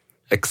 and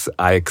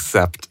I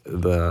accept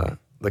the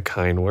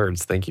kind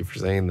words. Thank you for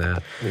saying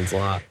that. It means a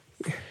lot.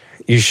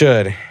 You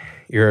should.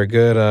 You're a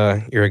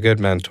good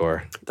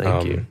mentor.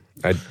 Thank you.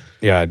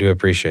 I do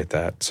appreciate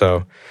that.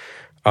 So,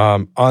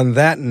 on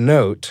that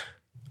note,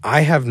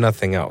 I have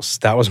nothing else.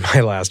 That was my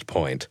last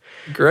point.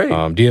 Great.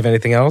 Do you have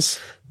anything else?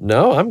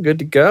 No, I'm good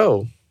to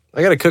go.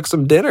 I got to cook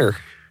some dinner.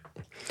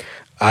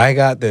 I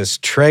got this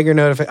Traeger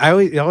notification.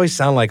 I always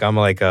sound like I'm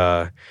like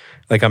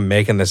I'm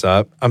making this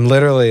up. I'm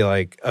literally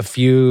like a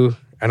few,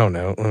 I don't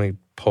know. Let me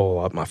pull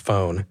up my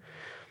phone.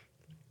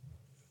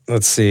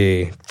 Let's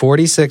see.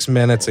 46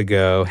 minutes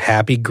ago,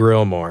 Happy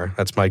Grillmore,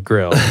 that's my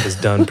grill, is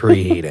done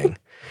preheating.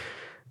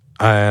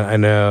 I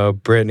know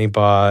Brittany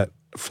bought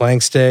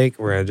flank steak.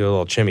 We're going to do a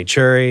little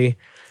chimichurri.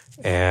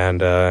 And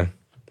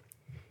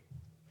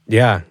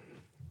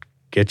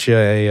get you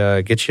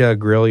a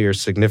grill your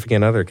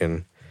significant other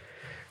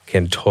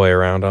can toy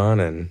around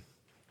on and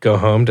go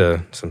home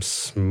to some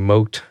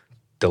smoked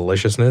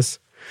deliciousness.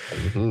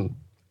 Mm-hmm.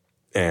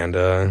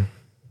 And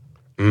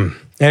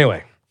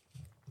anyway,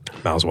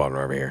 mouth's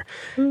watering over here.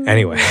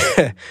 Anyway,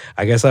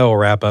 I guess I will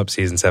wrap up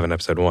season 7,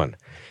 episode 1.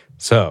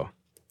 So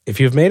if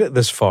you've made it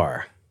this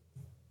far,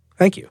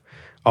 thank you.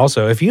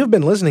 Also, if you have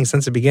been listening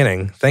since the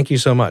beginning, thank you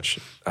so much.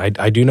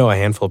 I do know a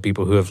handful of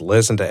people who have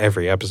listened to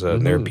every episode. Mm-hmm.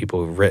 And there are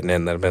people who've written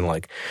in that have been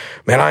like,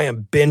 man, I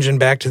am binging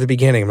back to the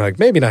beginning. I'm like,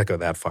 maybe not go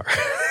that far.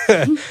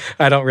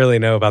 I don't really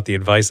know about the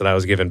advice that I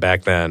was given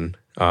back then.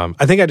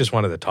 I think I just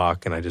wanted to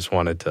talk and I just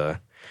wanted to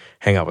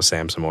hang out with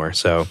Sam some more.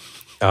 So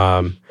you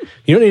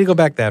don't need to go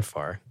back that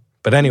far.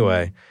 But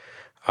anyway,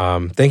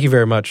 thank you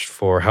very much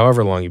for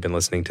however long you've been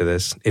listening to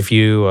this. If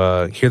you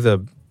hear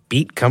the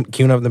beat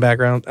queuing up in the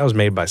background, that was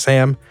made by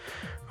Sam.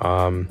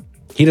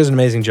 He does an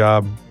amazing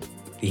job.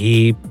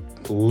 He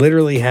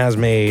literally has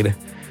made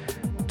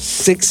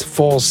 6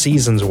 full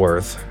seasons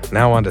worth,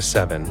 now on to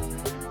 7,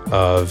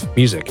 of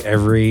music.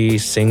 Every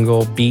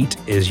single beat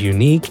is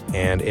unique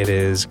and it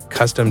is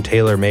custom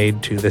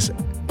tailor-made to this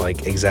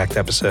exact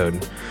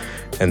episode.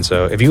 And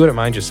so if you wouldn't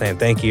mind just saying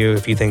thank you,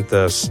 if you think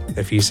the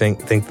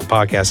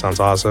podcast sounds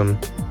awesome,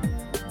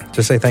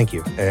 just say thank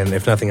you. And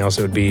if nothing else,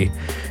 it would be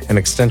an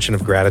extension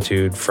of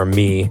gratitude from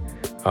me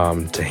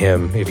to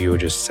him if you would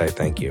just say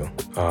thank you.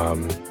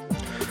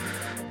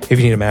 If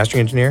you need a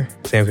mastering engineer,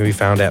 Sam can be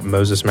found at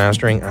Moses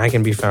Mastering. I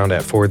can be found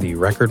at For the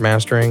Record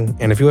Mastering.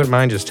 And if you wouldn't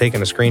mind just taking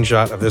a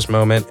screenshot of this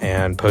moment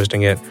and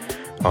posting it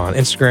on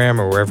Instagram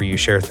or wherever you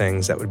share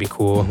things. That would be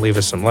cool. Leave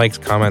us some likes,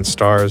 comments,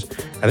 stars.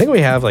 I think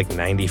we have like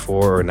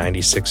 94 or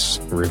 96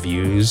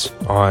 reviews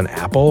on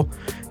Apple.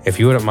 If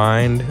you wouldn't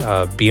mind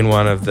being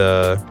one of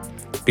the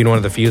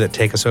few that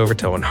take us over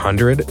to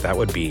 100, that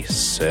would be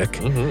sick.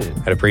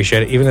 I'd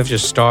appreciate it. Even if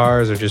just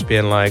stars or just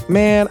being like,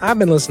 man, I've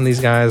been listening to these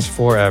guys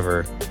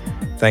forever.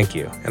 Thank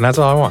you. And that's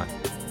all I want.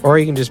 Or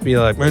you can just be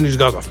like, man, these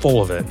guys are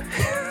full of it.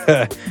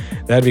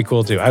 That'd be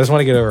cool too. I just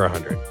want to get over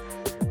 100.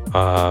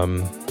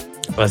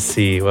 Let's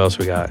see what else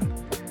we got.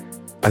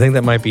 I think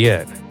that might be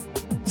it.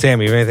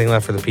 Sam, you have anything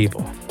left for the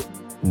people?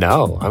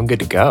 No, I'm good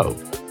to go.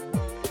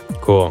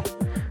 Cool.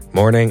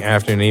 Morning,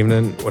 afternoon,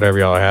 evening, whatever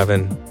y'all are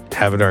having,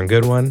 have a darn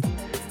good one.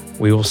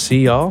 We will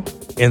see y'all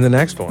in the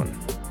next one.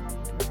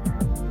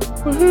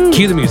 Woohoo.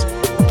 Cue the music.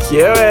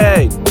 Cue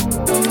it.